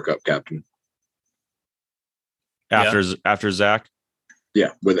next Ryder Cup captain. After Zach?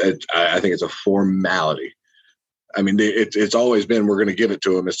 Yeah. I think it's a formality. I mean, it's always been, we're going to give it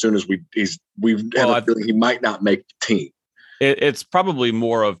to him as soon as we have a feeling he might not make the team. It's probably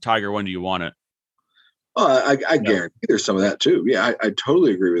more of Tiger. When do you want it? I guarantee there's some of that too. Yeah, I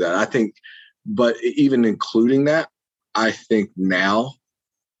totally agree with that. I think, but even including that, I think now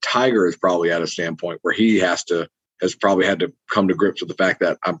Tiger is probably at a standpoint where he has probably had to come to grips with the fact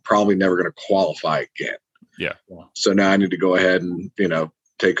that I'm probably never going to qualify again. Yeah. So now I need to go ahead and,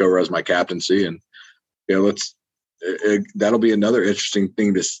 take over as my captaincy, and, that'll be another interesting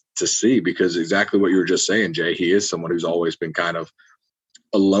thing to see, because exactly what you were just saying, Jay, he is someone who's always been kind of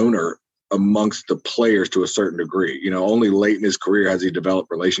a loner amongst the players to a certain degree. Only late in his career has he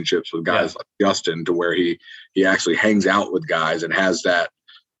developed relationships with guys like Justin, to where he actually hangs out with guys and has that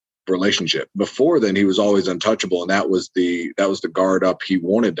relationship. Before then, he was always untouchable, and that was the guard up he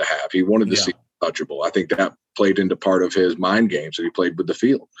wanted to have. He wanted to see untouchable. I think that played into part of his mind games that he played with the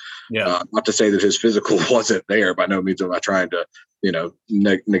field. Yeah. Not to say that his physical wasn't there. By no means am I trying to,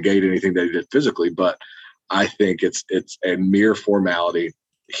 negate anything that he did physically, but I think it's a mere formality.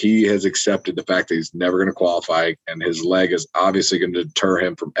 He has accepted the fact that he's never going to qualify, and his leg is obviously going to deter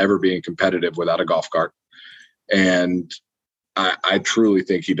him from ever being competitive without a golf cart. And I truly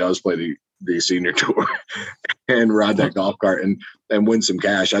think he does play the senior tour and ride that golf cart and win some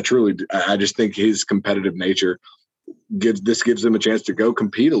cash. I just think his competitive nature gives him a chance to go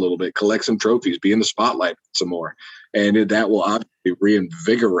compete a little bit, collect some trophies, be in the spotlight some more. And that will obviously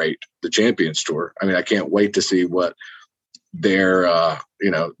reinvigorate the Champions Tour. I mean, I can't wait to see what their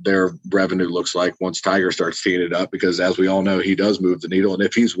revenue looks like once Tiger starts teeing it up, because as we all know, he does move the needle. And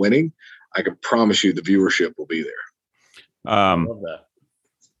if he's winning, I can promise you the viewership will be there. I love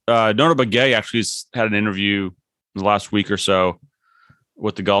that. Nona Begay actually had an interview the last week or so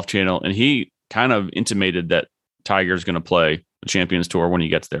with the Golf Channel, and he kind of intimated that Tiger's going to play the Champions Tour when he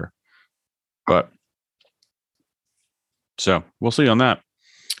gets there. But so we'll see on that.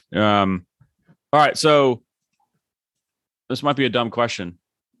 All right. So this might be a dumb question.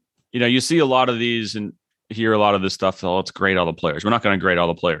 You see a lot of these and hear a lot of this stuff. Oh, let's grade all the players. We're not going to grade all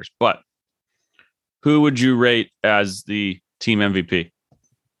the players, but who would you rate as the team MVP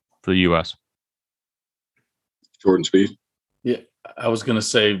for the U.S.? Jordan Spieth. Yeah, I was going to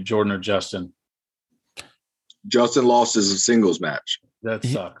say Jordan or Justin. Justin lost his singles match. That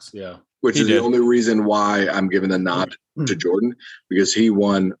sucks. Yeah. Which is the only reason why I'm giving the nod to Jordan, because he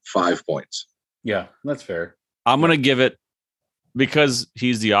won 5 points. Yeah, that's fair. I'm going to give it because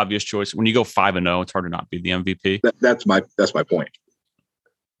he's the obvious choice. When you go 5-0, it's hard to not be the MVP. That's my point.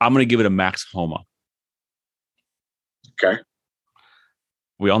 I'm going to give it a Max Homa. Okay.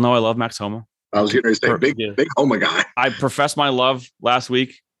 We all know I love Max Homa. I was going to say big Homa guy. I professed my love last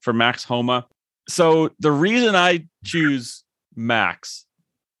week for Max Homa. So the reason I choose Max,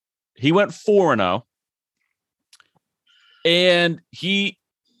 he went 4-0 and he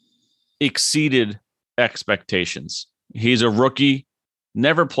exceeded expectations. He's a rookie,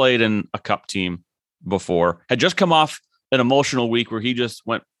 never played in a cup team before, had just come off an emotional week where he just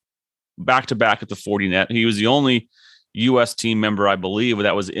went back to back at the 40 net. He was the only U.S. team member, I believe,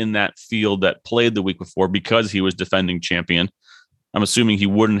 that was in that field that played the week before because he was defending champion. I'm assuming he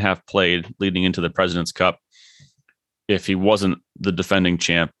wouldn't have played leading into the President's Cup if he wasn't the defending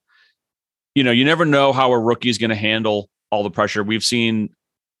champ. You never know how a rookie is going to handle all the pressure. We've seen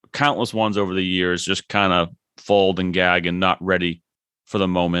countless ones over the years just kind of fold and gag and not ready for the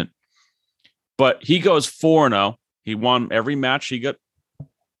moment. But he goes 4-0. He won every match he got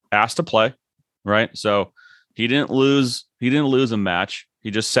asked to play, right? So he didn't lose a match.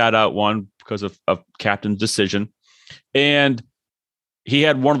 He just sat out one because of captain's decision. And he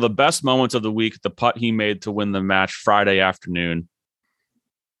had one of the best moments of the week, the putt he made to win the match Friday afternoon.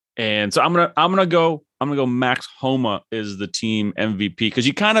 And so I'm gonna go Max Homa is the team MVP, because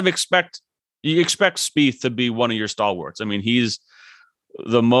you kind of expect Spieth to be one of your stalwarts. I mean, he's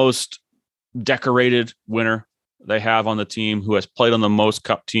the most decorated winner they have on the team, who has played on the most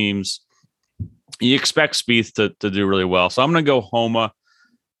cup teams. You expect Spieth to do really well. So I'm going to go Homa.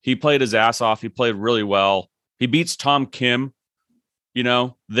 He played his ass off. He played really well. He beats Tom Kim,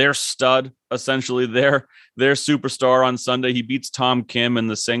 their stud, essentially their superstar on Sunday. He beats Tom Kim in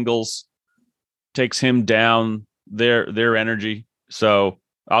the singles, takes him down, their energy. So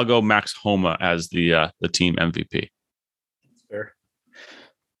I'll go Max Homa as the team MVP.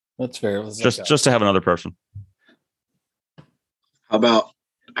 That's fair. Just to have another person. How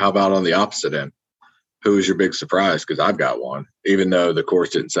about on the opposite end? Who is your big surprise? Because I've got one, even though the course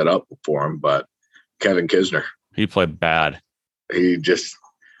didn't set up for him. But Kevin Kisner, he played bad. He just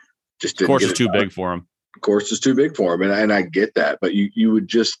didn't. The course is too big for him. The course is too big for him, and I get that. But you would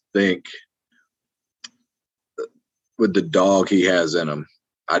just think, with the dog he has in him,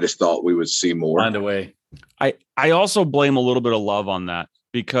 I just thought we would see more. Find a way. I also blame a little bit of love on that,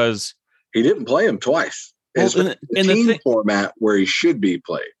 because he didn't play him twice. In the team format where he should be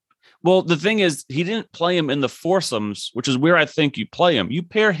played. Well, the thing is, he didn't play him in the foursomes, which is where I think you play him. You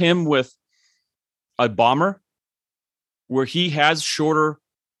pair him with a bomber where he has shorter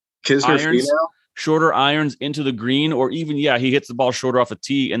irons into the green, or even, he hits the ball shorter off a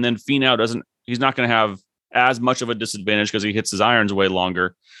tee, and then Finau he's not going to have as much of a disadvantage because he hits his irons way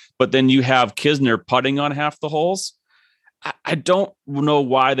longer. But then you have Kisner putting on half the holes. I don't know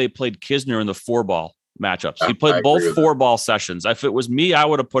why they played Kisner in the 4-ball matchups. He played both 4-ball sessions. If it was me, I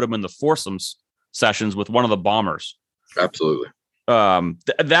would have put him in the foursomes sessions with one of the bombers. Absolutely.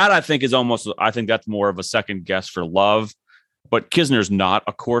 That I think that's more of a second guess for love, but Kisner's not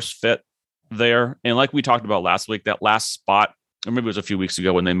a course fit there. And like we talked about last week, that last spot, or maybe it was a few weeks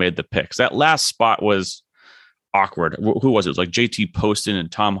ago when they made the picks, that last spot was awkward. Who was it? It was like JT Poston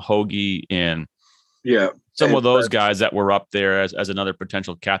and Tom Hoagie and some of those guys that were up there as another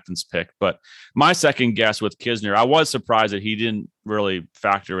potential captain's pick. But my second guess with Kisner, I was surprised that he didn't really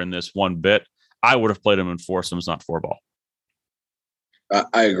factor in this one bit. I would have played him in foursomes, not 4-ball.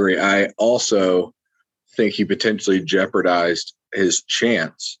 I agree. I also think he potentially jeopardized his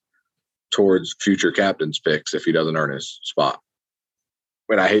chance towards future captain's picks if he doesn't earn his spot.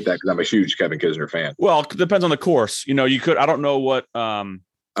 But I hate that because I'm a huge Kevin Kisner fan. Well, it depends on the course. You could. I don't know what. I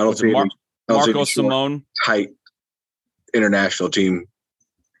don't see Marco Simone tight international team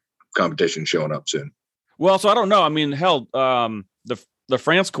competition showing up soon. Well, so I don't know. I mean, hell, the the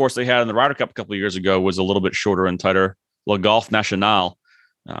France course they had in the Ryder Cup a couple of years ago was a little bit shorter and tighter. Le Golf National,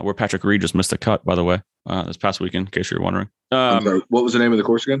 where Patrick Reed just missed a cut, by the way, this past weekend, in case you're wondering. I'm sorry, what was the name of the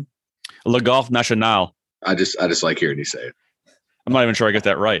course again? Le Golf National. I just like hearing you say it. I'm not even sure I get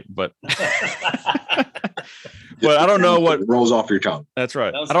that right, but but I don't know what rolls off your tongue. That's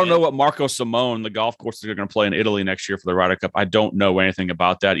right. I don't know what Marco Simone, the golf course they're going to play in Italy next year for the Ryder Cup. I don't know anything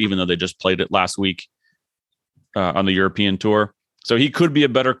about that, even though they just played it last week on the European tour. So he could be a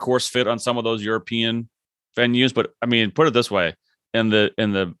better course fit on some of those European venues. But I mean, put it this way. In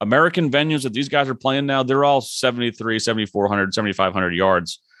the American venues that these guys are playing now, they're all 73, 7,400, 7,500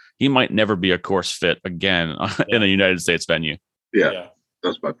 yards. He might never be a course fit again in a United States venue. Yeah,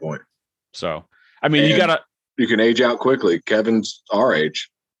 that's my point. So, I mean, you can age out quickly. Kevin's our age.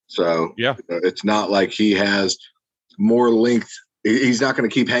 So yeah, it's not like he has more length. He's not going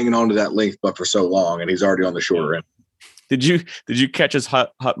to keep hanging on to that length, but for so long, and he's already on the shorter end. Did you catch his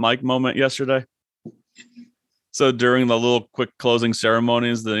hot mic moment yesterday? So during the little quick closing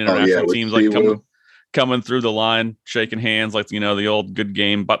ceremonies, the international teams like coming through the line, shaking hands, like, the old good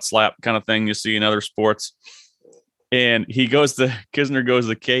game butt slap kind of thing you see in other sports. And Kisner goes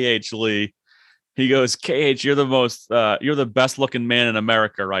to KH Lee. He goes, KH, you're the best looking man in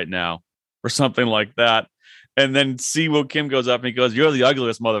America right now, or something like that. And then Siwoo Kim goes up and he goes, you're the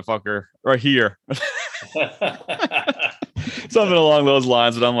ugliest motherfucker right here. Something along those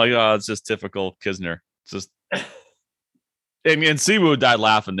lines. And I'm like, oh, it's just typical Kisner. It's just, and Siwoo died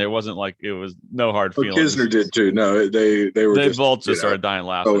laughing. There wasn't like, it was no hard feelings. Kisner did too. No, they both just started dying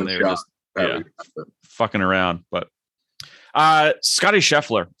laughing. They were just fucking around. But Scotty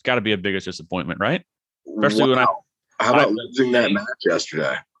Scheffler, it's got to be a biggest disappointment, right? Especially how about losing that match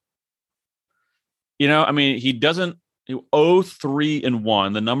yesterday? I mean, he doesn't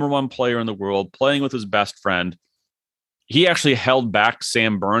 0-3-1, the number one player in the world, playing with his best friend. He actually held back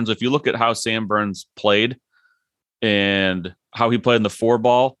Sam Burns. If you look at how Sam Burns played and how he played in the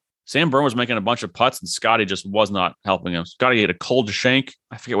 4-ball, Sam Burns was making a bunch of putts and Scotty just was not helping him. Scotty had a cold shank.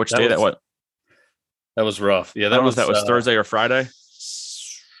 I forget which day that was. That was rough. Yeah, I don't know if that was Thursday or Friday.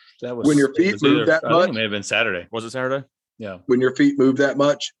 That was when your feet move that much. I think it may have been Saturday. Was it Saturday? Yeah. When your feet move that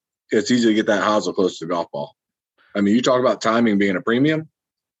much, it's easy to get that hosel close to the golf ball. I mean, you talk about timing being a premium.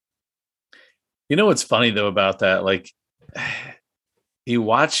 You know what's funny though about that? Like, you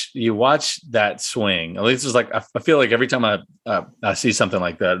watch that swing. At least it's like I feel like every time I see something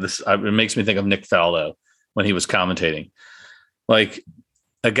like that, it makes me think of Nick Faldo when he was commentating. Like,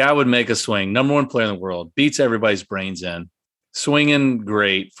 a guy would make a swing, number one player in the world, beats everybody's brains in, swinging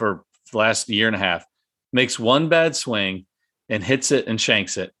great for the last year and a half, makes one bad swing and hits it and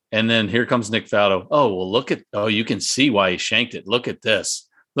shanks it. And then here comes Nick Faldo. Oh, well, you can see why he shanked it. Look at this.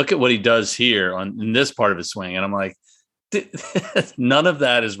 Look at what he does here in this part of his swing. And I'm like, none of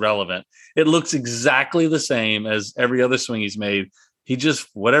that is relevant. It looks exactly the same as every other swing he's made. He just,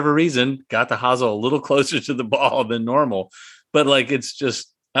 for whatever reason, got the hosel a little closer to the ball than normal. But like, it's just,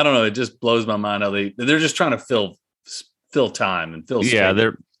 I don't know. It just blows my mind how they're just trying to fill time and fill. Yeah,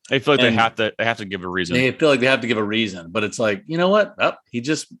 they feel like they have to give a reason. They feel like they have to give a reason, but it's like, you know what? He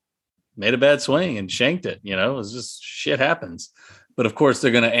just made a bad swing and shanked it. It's just shit happens. But of course,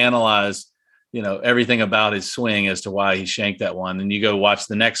 they're going to analyze, everything about his swing as to why he shanked that one. And you go watch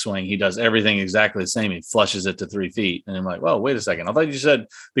the next swing, he does everything exactly the same. He flushes it to 3 feet, and I'm like, well, wait a second. I thought you said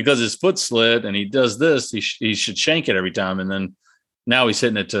because his foot slid and he does this, he should shank it every time, and then. Now he's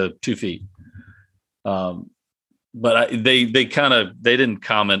hitting it to 2 feet. But they didn't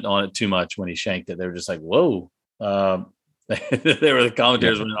comment on it too much when he shanked it. They were just like, whoa. They were the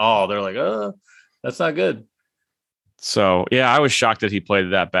commentators went, oh, they're like, oh, that's not good. So, yeah, I was shocked that he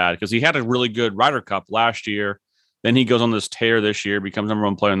played that bad because he had a really good Ryder Cup last year. Then he goes on this tear this year, becomes number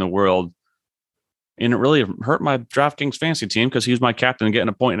one player in the world. And it really hurt my DraftKings fantasy team because he was my captain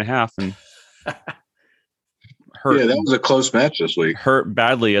getting 1.5 points. And hurt. Yeah, that was a close match this week. Hurt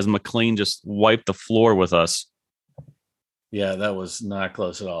badly as McLean just wiped the floor with us. Yeah, that was not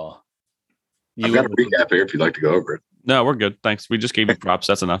close at all. I've got a recap here if you'd like to go over it. No, we're good. Thanks. We just gave you props.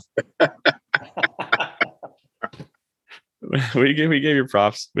 That's enough. we gave you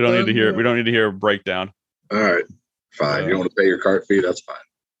props. We don't need to hear. We don't need to hear a breakdown. All right, fine. You don't want to pay your cart fee? That's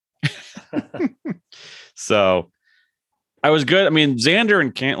fine. So, I was good. I mean, Xander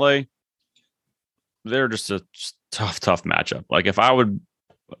and Cantlay. They're just a tough matchup. Like if I'm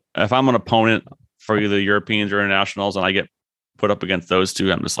an opponent for either Europeans or internationals and I get put up against those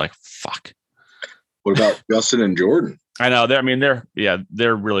two, I'm just like, fuck. What about Justin and Jordan? I know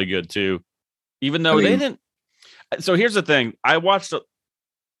they're really good too. Even though they didn't. So here's the thing. I watched a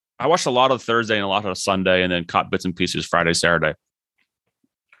lot of Thursday and a lot of Sunday and then caught bits and pieces Friday, Saturday.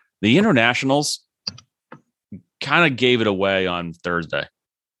 The internationals kind of gave it away on Thursday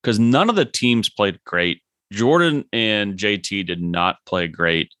because none of the teams played great. Jordan and JT did not play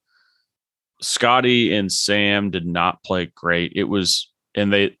great. Scotty and Sam did not play great.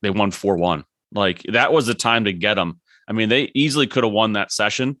 And they won 4-1. Like, that was the time to get them. I mean, they easily could have won that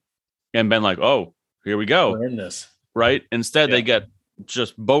session and been like, oh, here we go. We're in this. Right. Instead, they get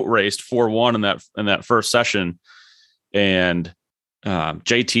just boat raced 4-1 in that first session. And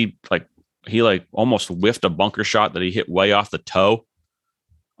JT, he almost whiffed a bunker shot that he hit way off the toe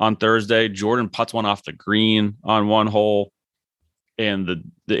on Thursday. Jordan putts one off the green on one hole. And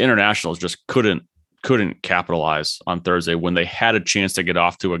the internationals just couldn't capitalize on Thursday when they had a chance to get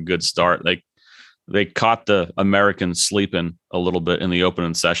off to a good start. They caught the Americans sleeping a little bit in the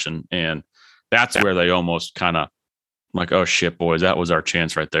opening session, and that's where they almost kind of like, oh shit, boys, that was our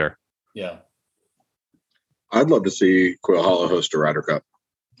chance right there. Yeah, I'd love to see Quail Hollow host a Ryder Cup.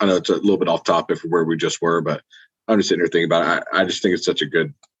 I know it's a little bit off topic from where we just were, but I'm just sitting here thinking about it. I just think it's I just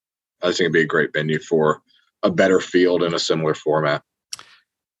think it'd be a great venue for a better field in a similar format.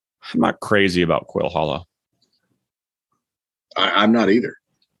 I'm not crazy about Quail Hollow. I'm not either,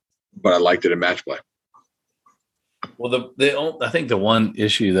 but I liked it in match play. Well, I think the one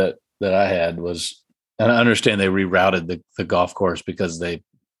issue that I had was, and I understand they rerouted the golf course because they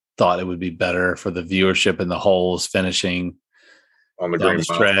thought it would be better for the viewership and the holes finishing on the down green the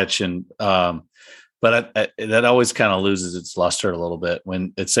stretch. And but that always kind of loses its luster a little bit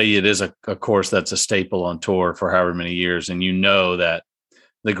when say it is a course that's a staple on tour for however many years, and you know that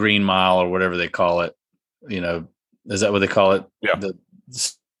the Green Mile or whatever they call it, is that what they call it? Yeah. The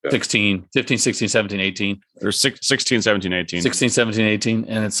 15, 16, 17, 18. There's 16, 17, 18. 16, 17, 18.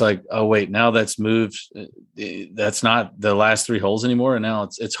 And it's like, oh, wait, now that's moved. That's not the last three holes anymore. And now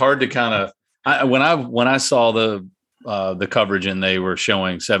it's hard to kind of, when I saw the coverage and they were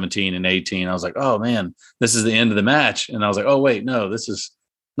showing 17 and 18, I was like, oh man, this is the end of the match. And I was like, oh wait, no, this is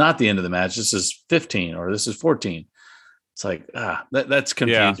not the end of the match. This is 15 or this is 14. It's like, that's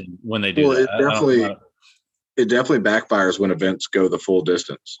confusing when they do that. It definitely backfires when events go the full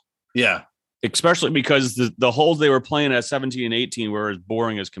distance. Yeah. Especially because the holes they were playing at 17 and 18 were as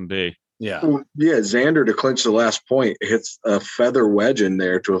boring as can be. Yeah. Well, yeah. Xander, to clinch the last point, hits a feather wedge in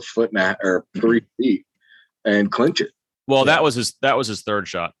there to a foot or 3 feet and clinch it. Well, that was his third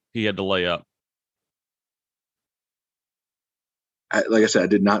shot. He had to lay up. Like I said, I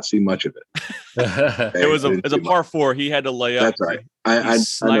did not see much of it. It's a par 4. He had to lay up. That's right. I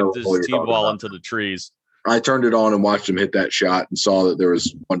sniped his tee ball into the trees. I turned it on and watched him hit that shot and saw that there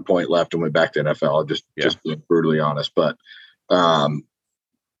was 1 point left and went back to NFL. Just being brutally honest, but I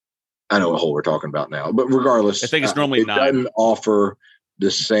know what hole we're talking about now. But regardless, I think it's normally 9. Doesn't offer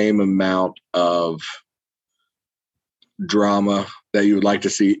the same amount of drama that you would like to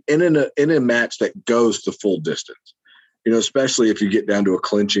see in a match that goes the full distance. Especially if you get down to a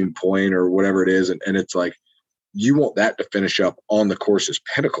clinching point or whatever it is, and it's like you want that to finish up on the course's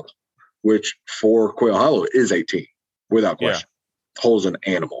pinnacle, which for Quail Hollow is 18 without question. Hole's an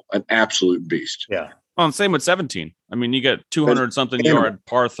animal, an absolute beast. Yeah. Well, and same with 17. I mean, you get 200 something yard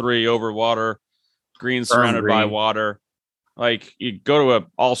par 3 over water, green surrounded by water. Like, you go to a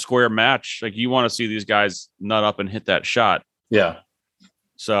all square match, like you want to see these guys nut up and hit that shot. Yeah.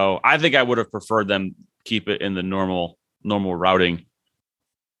 So I think I would have preferred them keep it in the normal routing.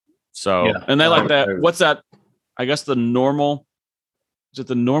 So, and they like that. What's that? I guess the normal, is it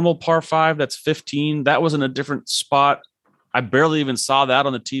the normal par 5? That's 15. That was in a different spot. I barely even saw that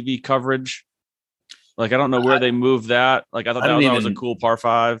on the TV coverage. Like, I don't know where they moved that. Like, I thought that was a cool par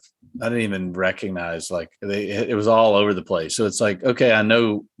 5. I didn't even recognize, it was all over the place. So it's like, okay, I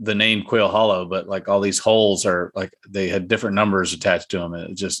know the name Quail Hollow, but like all these holes are like, they had different numbers attached to them.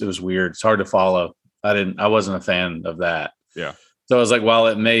 It was weird. It's hard to follow. I wasn't a fan of that. Yeah. So I was like, while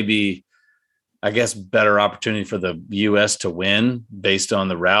it may be, I guess, better opportunity for the U.S. to win based on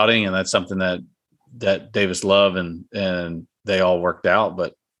the routing, and that's something that Davis Love and they all worked out.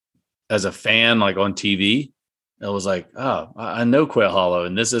 But as a fan, like on TV, it was like, oh, I know Quail Hollow,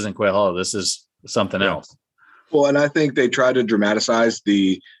 and this isn't Quail Hollow. This is something else. Well, and I think they tried to dramatize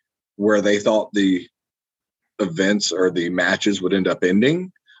where they thought the events or the matches would end up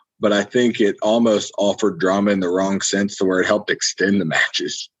ending. But I think it almost offered drama in the wrong sense to where it helped extend the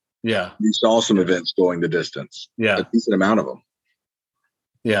matches. Yeah. You saw some events going the distance. Yeah. A decent amount of them.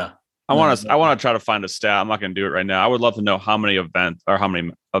 Yeah. I want to try to find a stat. I'm not going to do it right now. I would love to know how many events or how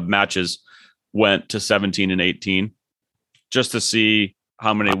many matches went to 17 and 18 just to see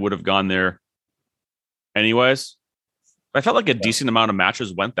how many would have gone there anyways. I felt like a decent amount of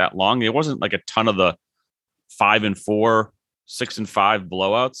matches went that long. It wasn't like a ton of the 5 and 4 6-5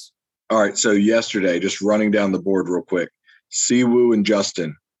 blowouts. All right. So yesterday, just running down the board real quick, Siwoo and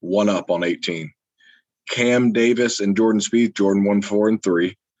Justin 1 up on 18. Cam Davis and Jordan Spieth, Jordan won 4 and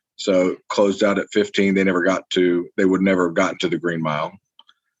 3. So closed out at 15. They would never have gotten to the Green Mile.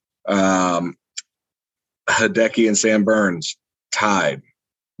 Hideki and Sam Burns tied,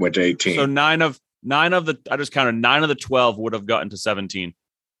 went to 18. So I just counted 9 of the 12 would have gotten to 17.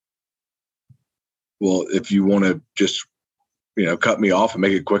 Well, if you want to just, cut me off and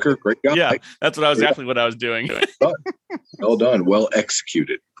make it quicker, great job. Yeah, that's exactly what I was doing. Well done. Well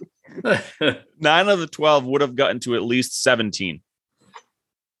executed. 9 of the 12 would have gotten to at least 17.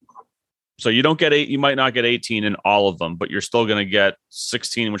 So you don't get 8. You might not get 18 in all of them, but you're still going to get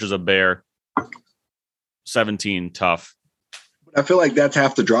 16, which is a bear. 17, tough. I feel like that's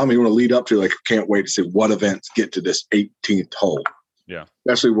half the drama. You want to lead up to, like, can't wait to see what events get to this 18th hole. Yeah.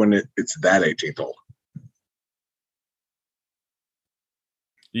 Especially when it's that 18th hole.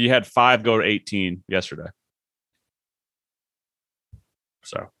 You had 5 go to 18 yesterday.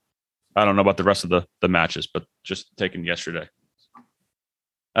 So I don't know about the rest of the matches, but just taking yesterday.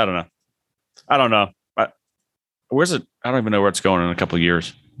 I don't know. Where's it? I don't even know where it's going in a couple of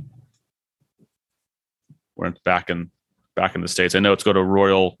years. When it's back in the States. I know it's go to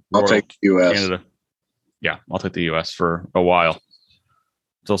Royal take the US. Canada. Yeah, I'll take the US for a while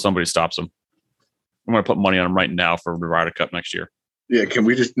until somebody stops them. I'm going to put money on them right now for the Ryder Cup next year. Yeah, can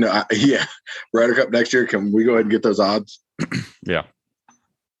we just Ryder Cup next year? Can we go ahead and get those odds? Yeah.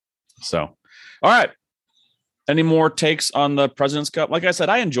 So, all right. Any more takes on the President's Cup? Like I said,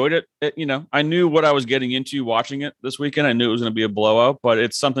 I enjoyed it. I knew what I was getting into watching it this weekend. I knew it was going to be a blowout, but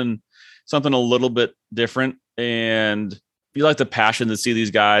it's something a little bit different. And you like the passion to see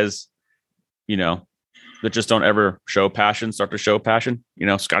these guys, that just don't ever show passion, start to show passion.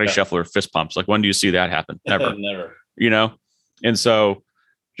 Scotty Scheffler fist pumps. Like, when do you see that happen? Never. Never. And so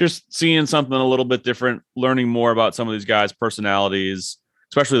just seeing something a little bit different, learning more about some of these guys' personalities,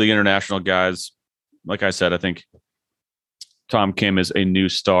 especially the international guys. Like I said, I think Tom Kim is a new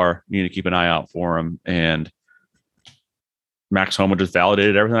star. You need to keep an eye out for him. And Max Homa just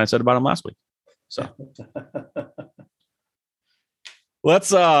validated everything I said about him last week. So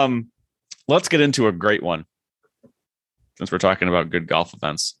let's get into a great one, since we're talking about good golf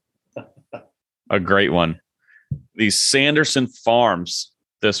events. A great one. The Sanderson Farms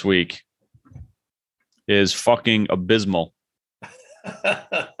this week is fucking abysmal.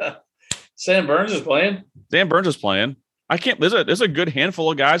 Sam Burns is playing. I can't. There's a good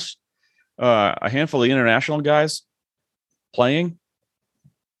handful of guys, a handful of international guys playing.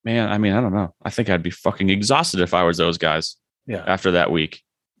 Man, I mean, I don't know. I think I'd be fucking exhausted if I was those guys. Yeah. After that week,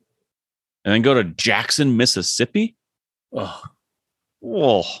 and then go to Jackson, Mississippi. Oh,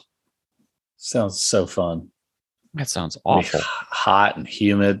 whoa! Sounds so fun. That sounds awful. Hot and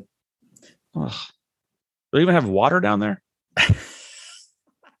humid. Ugh. Do they even have water down there? I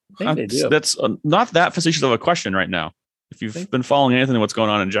think they do. That's not that facetious of a question right now. If you've been following anything of what's going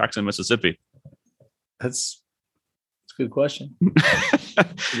on in Jackson, Mississippi. That's a good question. It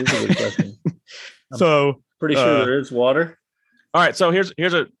is a good question. So pretty sure there is water. All right. So here's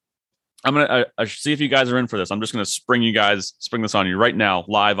I'm going to see if you guys are in for this. I'm just going to spring this on you right now,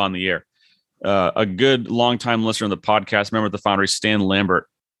 live on the air. A good longtime listener of the podcast, member of the Foundry, Stan Lambert,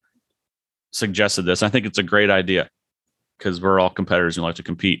 suggested this. I think it's a great idea because we're all competitors and like to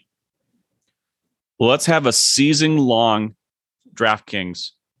compete. Well, let's have a season-long DraftKings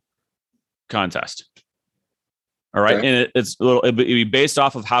contest. All right, okay. And it'll be based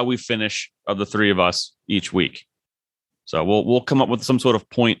off of how we finish of the three of us each week. So we'll come up with some sort of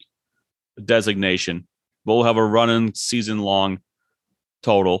point designation. We'll have a running season-long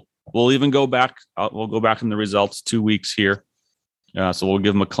total. We'll even go back. We'll go back in the results 2 weeks here. So we'll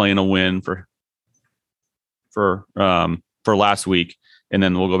give McLean a win for last week, and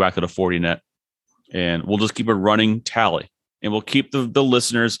then we'll go back to the 40 net, and we'll just keep a running tally, and we'll keep the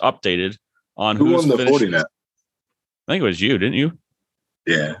listeners updated on who won the 40 net. I think it was you, didn't you?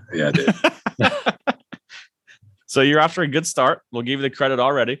 Yeah, I did. So you're off to a good start. We'll give you the credit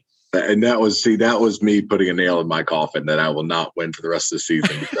already. And that was me putting a nail in my coffin that I will not win for the rest of the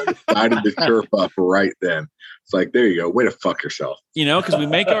season because I decided to chirp up right then. It's like, there you go. Way to fuck yourself. Because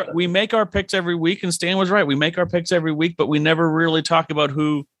we make our picks every week, and Stan was right. We make our picks every week, but we never really talk about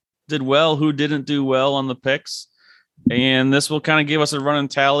who did well, who didn't do well on the picks. And this will kind of give us a running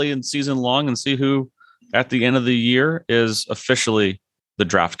tally and season long and see who at the end of the year is officially the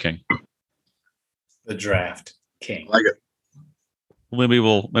draft king. The draft king. I like it. Maybe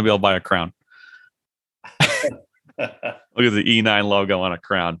I'll buy a crown. Look at the E9 logo on a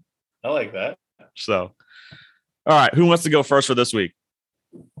crown. I like that. So, All right. Who wants to go first for this week?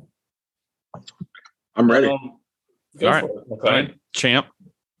 I'm ready. All right. Okay. All right. Champ.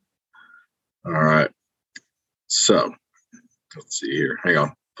 All right. So let's see here. Hang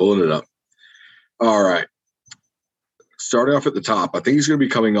on. Pulling it up. All right. Starting off at the top, I think he's going to be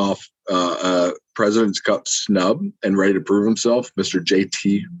coming off President's Cup snub and ready to prove himself, Mr.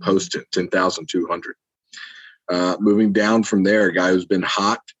 JT Poston, 10,200. Moving down from there, a guy who's been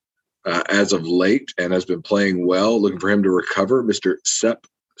hot as of late and has been playing well, looking for him to recover, Mr. Sepp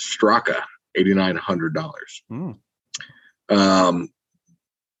Straka, $8,900.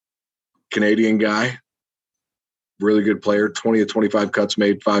 Canadian guy, really good player, 20 of 25 cuts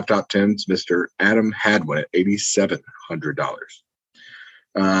made, 5 top tens, Mr. Adam Hadwin at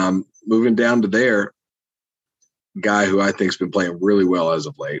 $8,700. Moving down to there, guy who I think has been playing really well as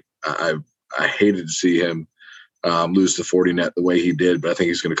of late. I hated to see him lose the 40 net the way he did, but I think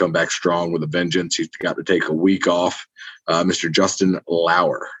he's going to come back strong with a vengeance. He's got to take a week off. Mr. Justin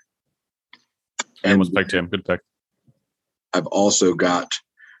Lauer. And was picked him. Good pick. I've also got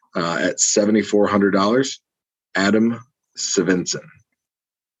at $7,400, Adam Svensson.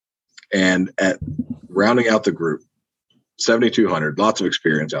 And at rounding out the group, 7,200, lots of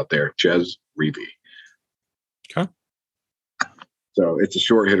experience out there, Chez Reavie. Okay. So it's a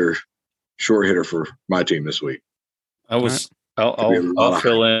short hitter for my team this week. I'll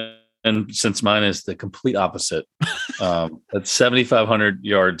fill in since mine is the complete opposite. At 7,500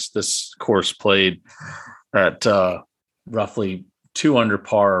 yards, this course played at roughly 2 under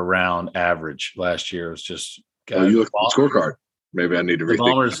par around average last year. It was just you look at the scorecard. Maybe I need to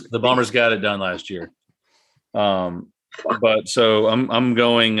rethink. The Bombers got it done last year. But so I'm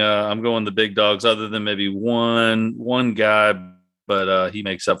going the big dogs, other than maybe one guy, but he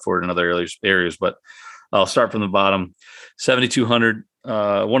makes up for it in other areas. But I'll start from the bottom. 7,200.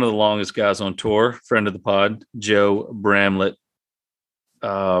 One of the longest guys on tour, friend of the pod, Joe Bramlett.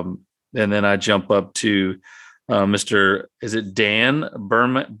 And then I jump up to Mr. Is it Dan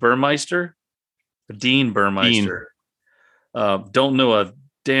Burmeister? Dean Burmeister. Don't know a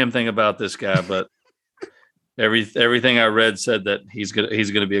damn thing about this guy, but everything I read said that he's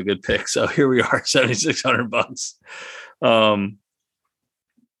gonna be a good pick. So here we are, $7,600.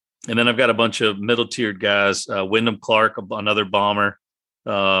 And then I've got a bunch of middle tiered guys. Wyndham Clark, another bomber,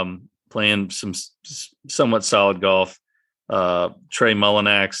 playing some somewhat solid golf. Trey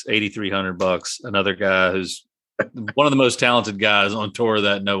Mullinax, $8,300, another guy who's one of the most talented guys on tour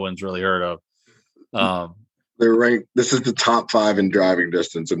that no one's really heard of. They're ranked. This is the top 5 in driving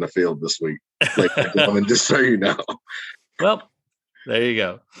distance in the field this week. Just so you know. Well, there you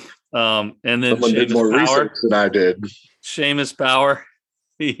go. And then someone did more research than I did. Seamus Power,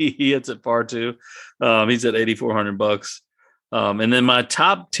 he hits at par 2. He's at $8,400. And then my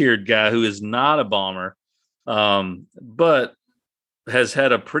top tiered guy, who is not a bomber, but has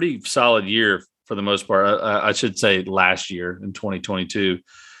had a pretty solid year for the most part. I should say last year in 2022,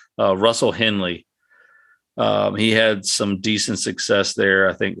 Russell Henley. He had some decent success there,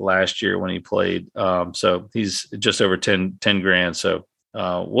 I think, last year when he played. So he's just over 10 grand. So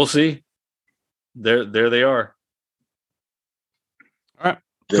we'll see. There they are. All right.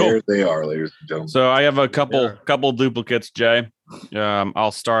 There they are, ladies and gentlemen. So I have a couple duplicates, Jay.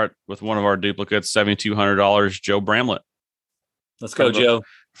 I'll start with one of our duplicates, $7,200, Joe Bramlett. Let's go, Joe.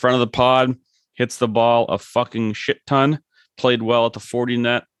 Front of the pod, hits the ball a fucking shit ton. Played well at the 40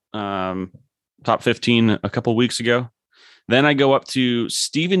 net. Top 15 a couple weeks ago. Then I go up to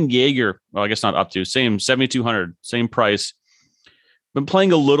Steven Yeager. Well, I guess not up to, same 7,200, same price. Been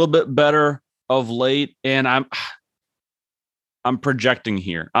playing a little bit better of late, and I'm projecting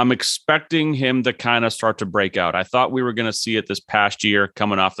here. I'm expecting him to kind of start to break out. I thought we were going to see it this past year,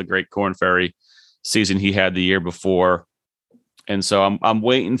 coming off the great Korn Ferry season he had the year before. And so I'm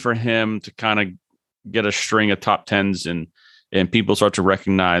waiting for him to kind of get a string of top 10s and people start to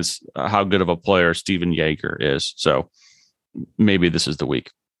recognize how good of a player Steven Yeager is. So maybe this is the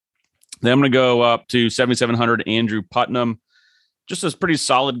week. Then I'm going to go up to 7,700, Andrew Putnam. Just a pretty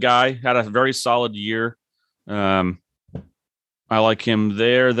solid guy. Had a very solid year. I like him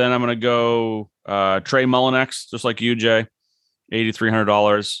there. Then I'm going to go Trey Mullinax, just like you, Jay.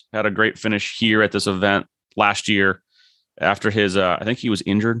 $8,300. Had a great finish here at this event last year. After his, I think he was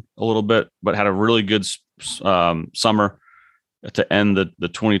injured a little bit, but had a really good summer to end the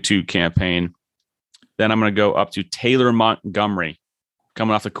 22 campaign. Then I'm going to go up to Taylor Montgomery,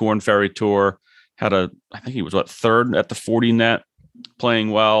 coming off the Korn Ferry Tour. I think he was third at the 40 net,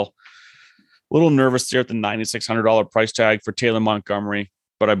 playing well. A little nervous there at the $9,600 price tag for Taylor Montgomery,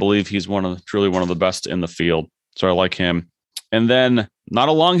 but I believe he's truly one of the best in the field. So I like him. And then not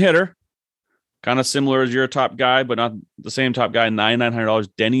a long hitter, kind of similar as your top guy, but not the same top guy, $9,900.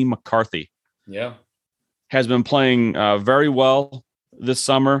 Denny McCarthy. Yeah. Has been playing very well this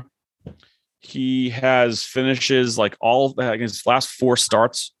summer. He has finishes like his last 4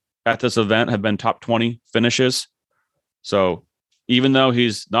 starts at this event have been top 20 finishes. So even though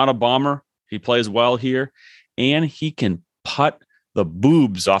he's not a bomber, he plays well here, and he can putt the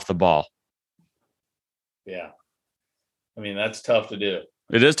boobs off the ball. Yeah. I mean, that's tough to do.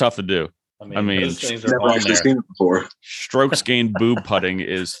 It is tough to do. I mean those things are on there. Seen it before. Strokes gained boob putting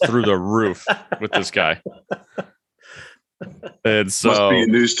is through the roof with this guy. And so must be a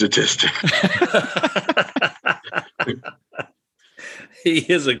new statistic. He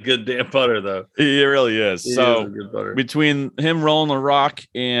is a good damn putter, though. He really is. He so is a good putter. Between him rolling the rock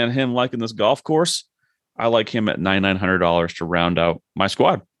and him liking this golf course, I like him at $9,900 to round out my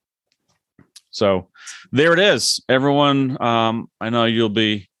squad. So there it is. Everyone, I know you'll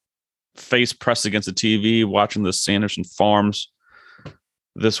be face pressed against the TV watching the Sanderson Farms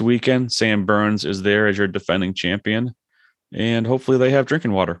this weekend. Sam Burns is there as your defending champion, and hopefully they have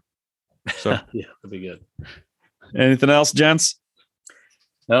drinking water. So yeah, that'd be good. Anything else, gents?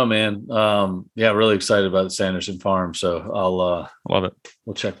 No, man. Yeah, really excited about the Sanderson Farm. So I'll love it.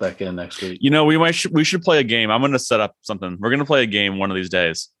 We'll check back in next week. You know, we should play a game. I'm going to set up something. We're going to play a game one of these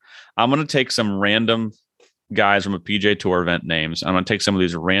days. I'm going to take some random guys from a PJ Tour event names. I'm going to take some of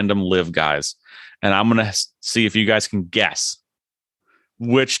these random live guys, and I'm going to see if you guys can guess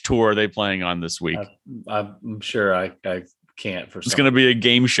which tour are they playing on this week. I'm sure I can't. It's going to be a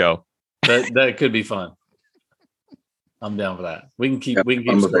game show. That could be fun. I'm down for that. We can keep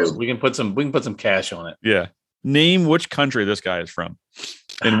scores. We can put some cash on it. Yeah. Name which country this guy is from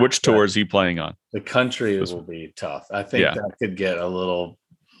and which tour is he playing on. The country will be tough. I think that could get a little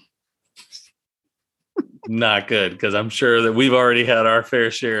not good, because I'm sure that we've already had our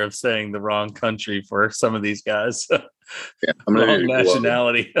fair share of saying the wrong country for some of these guys. Yeah, wrong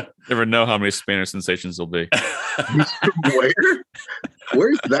nationality. Never know how many Spanish sensations there'll be. Where?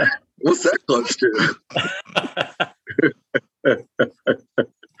 Where's that? What's that close to?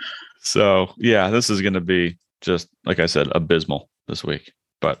 So yeah, this is going to be just, like I said, abysmal this week.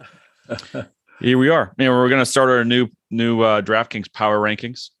 But here we are. We're going to start our new DraftKings power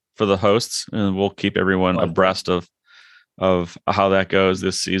rankings for the hosts, and we'll keep everyone abreast of how that goes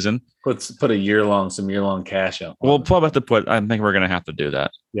this season. Put some year-long cash out. We'll probably have to put. I think we're going to have to do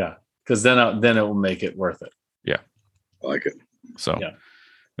that. Yeah, because then it will make it worth it. Yeah, I like it. So,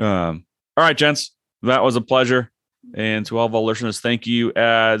 all right, gents, that was a pleasure. And to all of our listeners, thank you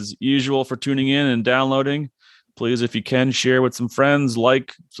as usual for tuning in and downloading. Please, if you can, share with some friends,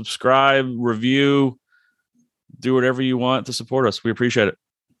 like, subscribe, review, do whatever you want to support us. We appreciate it.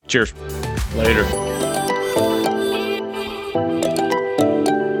 Cheers. Later.